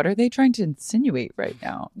was like, what are they trying to insinuate right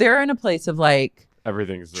now? They're in a place of like...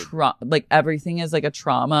 Everything's... everything is like a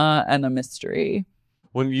trauma and a mystery.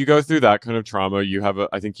 When you go through that kind of trauma,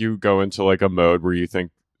 I think you go into like a mode where you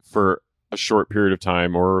think for a short period of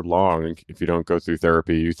time or long, if you don't go through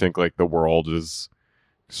therapy, you think like the world is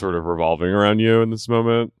sort of revolving around you in this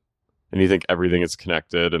moment. And you think everything is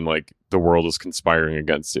connected and like the world is conspiring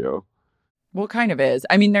against you. Well, kind of is.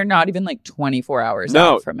 I mean, they're not even like 24 hours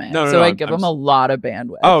out from it. So I give them a lot of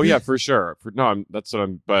bandwidth. Oh, yeah, for sure.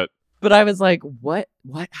 But I was like, what?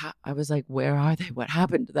 I was like, where are they? What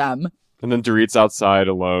happened to them? And then Dorit's outside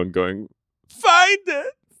alone going, find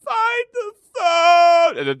it! Find the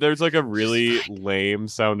phone! And then there's like a really lame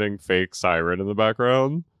sounding fake siren in the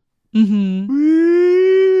background.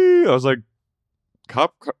 Mm-hmm. I was like,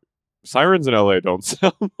 sirens in LA don't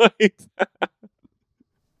sound like that.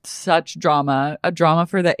 Such drama. A drama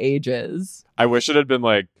for the ages. I wish it had been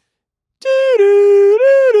like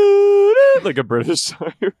like a British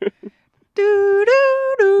siren.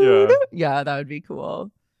 Yeah, that would be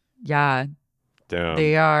cool. Yeah. Damn.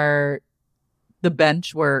 The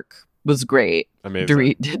bench work was great. Amazing.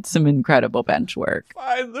 Dorit did some incredible bench work.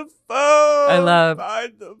 Find the phone.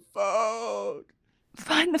 Find the phone.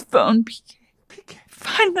 Find the phone, PK.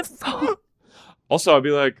 Find the phone. Also, I'd be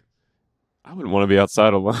like, I wouldn't want to be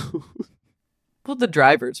outside alone. Well, the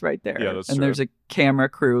driver's right there. Yeah, that's and true. There's a camera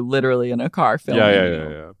crew literally in a car filming.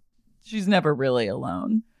 Yeah. She's never really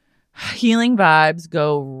alone. Healing vibes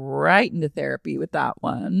go right into therapy with that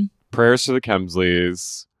one. Prayers to the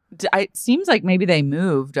Kemsleys. It seems like maybe they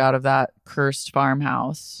moved out of that cursed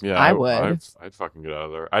farmhouse. Yeah, I would. I'd fucking get out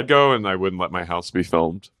of there. I'd go and I wouldn't let my house be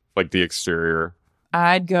filmed. Like the exterior.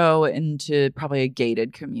 I'd go into probably a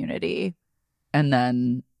gated community and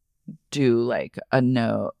then do like a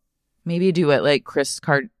note. Maybe do it like Kris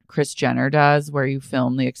Jenner does, where you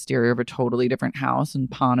film the exterior of a totally different house and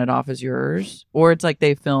pawn it off as yours. Or it's like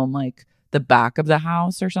they film like the back of the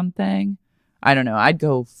house or something. I don't know. I'd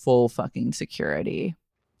go full fucking security.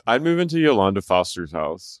 I'd move into Yolanda Foster's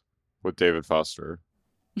house with David Foster.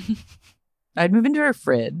 I'd move into her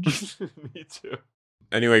fridge. Me too.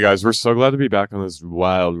 Anyway, guys, we're so glad to be back on this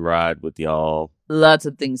wild ride with y'all. Lots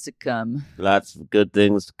of things to come. Lots of good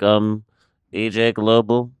things to come. EJ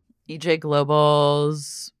Global. EJ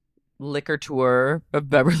Global's liquor tour of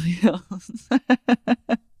Beverly Hills.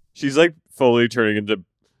 She's like fully turning into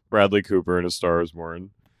Bradley Cooper in A Star Is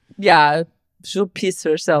Born. Yeah, she'll piss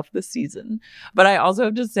herself this season. But I also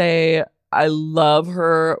have to say, I love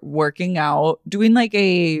her working out, doing like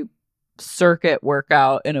a circuit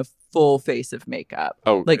workout in a full face of makeup.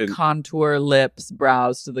 Oh, like contour, lips,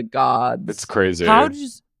 brows to the gods. It's crazy. How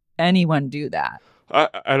does anyone do that?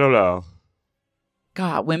 I don't know.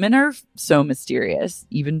 God, women are so mysterious,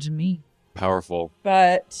 even to me. Powerful.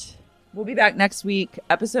 But we'll be back next week.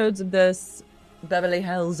 Episodes of this Beverly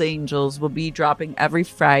Hills Angels will be dropping every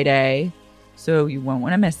Friday, so you won't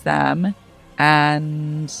want to miss them.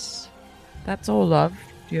 And that's all, love.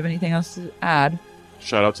 Do you have anything else to add?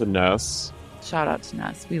 Shout out to Ness. Shout out to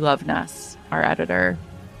Ness. We love Ness, our editor.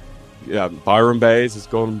 Yeah, Byron Bays is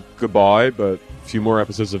going goodbye, but a few more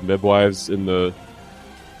episodes of Midwives in the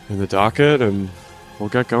docket, and we'll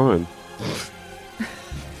get going.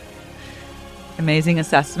 Amazing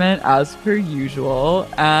assessment, as per usual,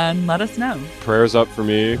 and let us know. Prayers up for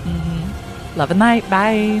me. Love and light.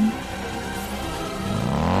 Bye.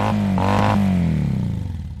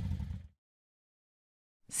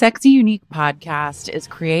 Sexy Unique Podcast is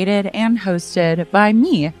created and hosted by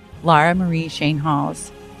me, Lara Marie Shane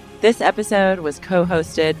Halls. This episode was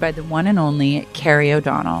co-hosted by the one and only Carrie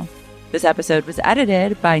O'Donnell. This episode was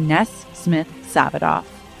edited by Ness Smith-Savadoff.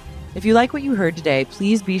 If you like what you heard today,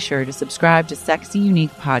 please be sure to subscribe to Sexy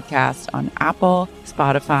Unique Podcast on Apple,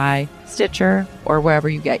 Spotify, Stitcher, or wherever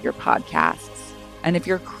you get your podcasts. And if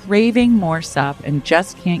you're craving more sup and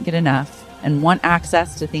just can't get enough and want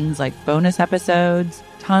access to things like bonus episodes,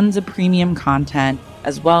 tons of premium content,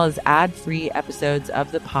 as well as ad-free episodes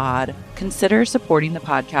of the pod, consider supporting the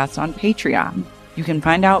podcast on Patreon. You can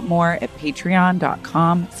find out more at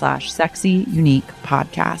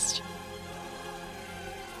patreon.com/sexyuniquepodcast.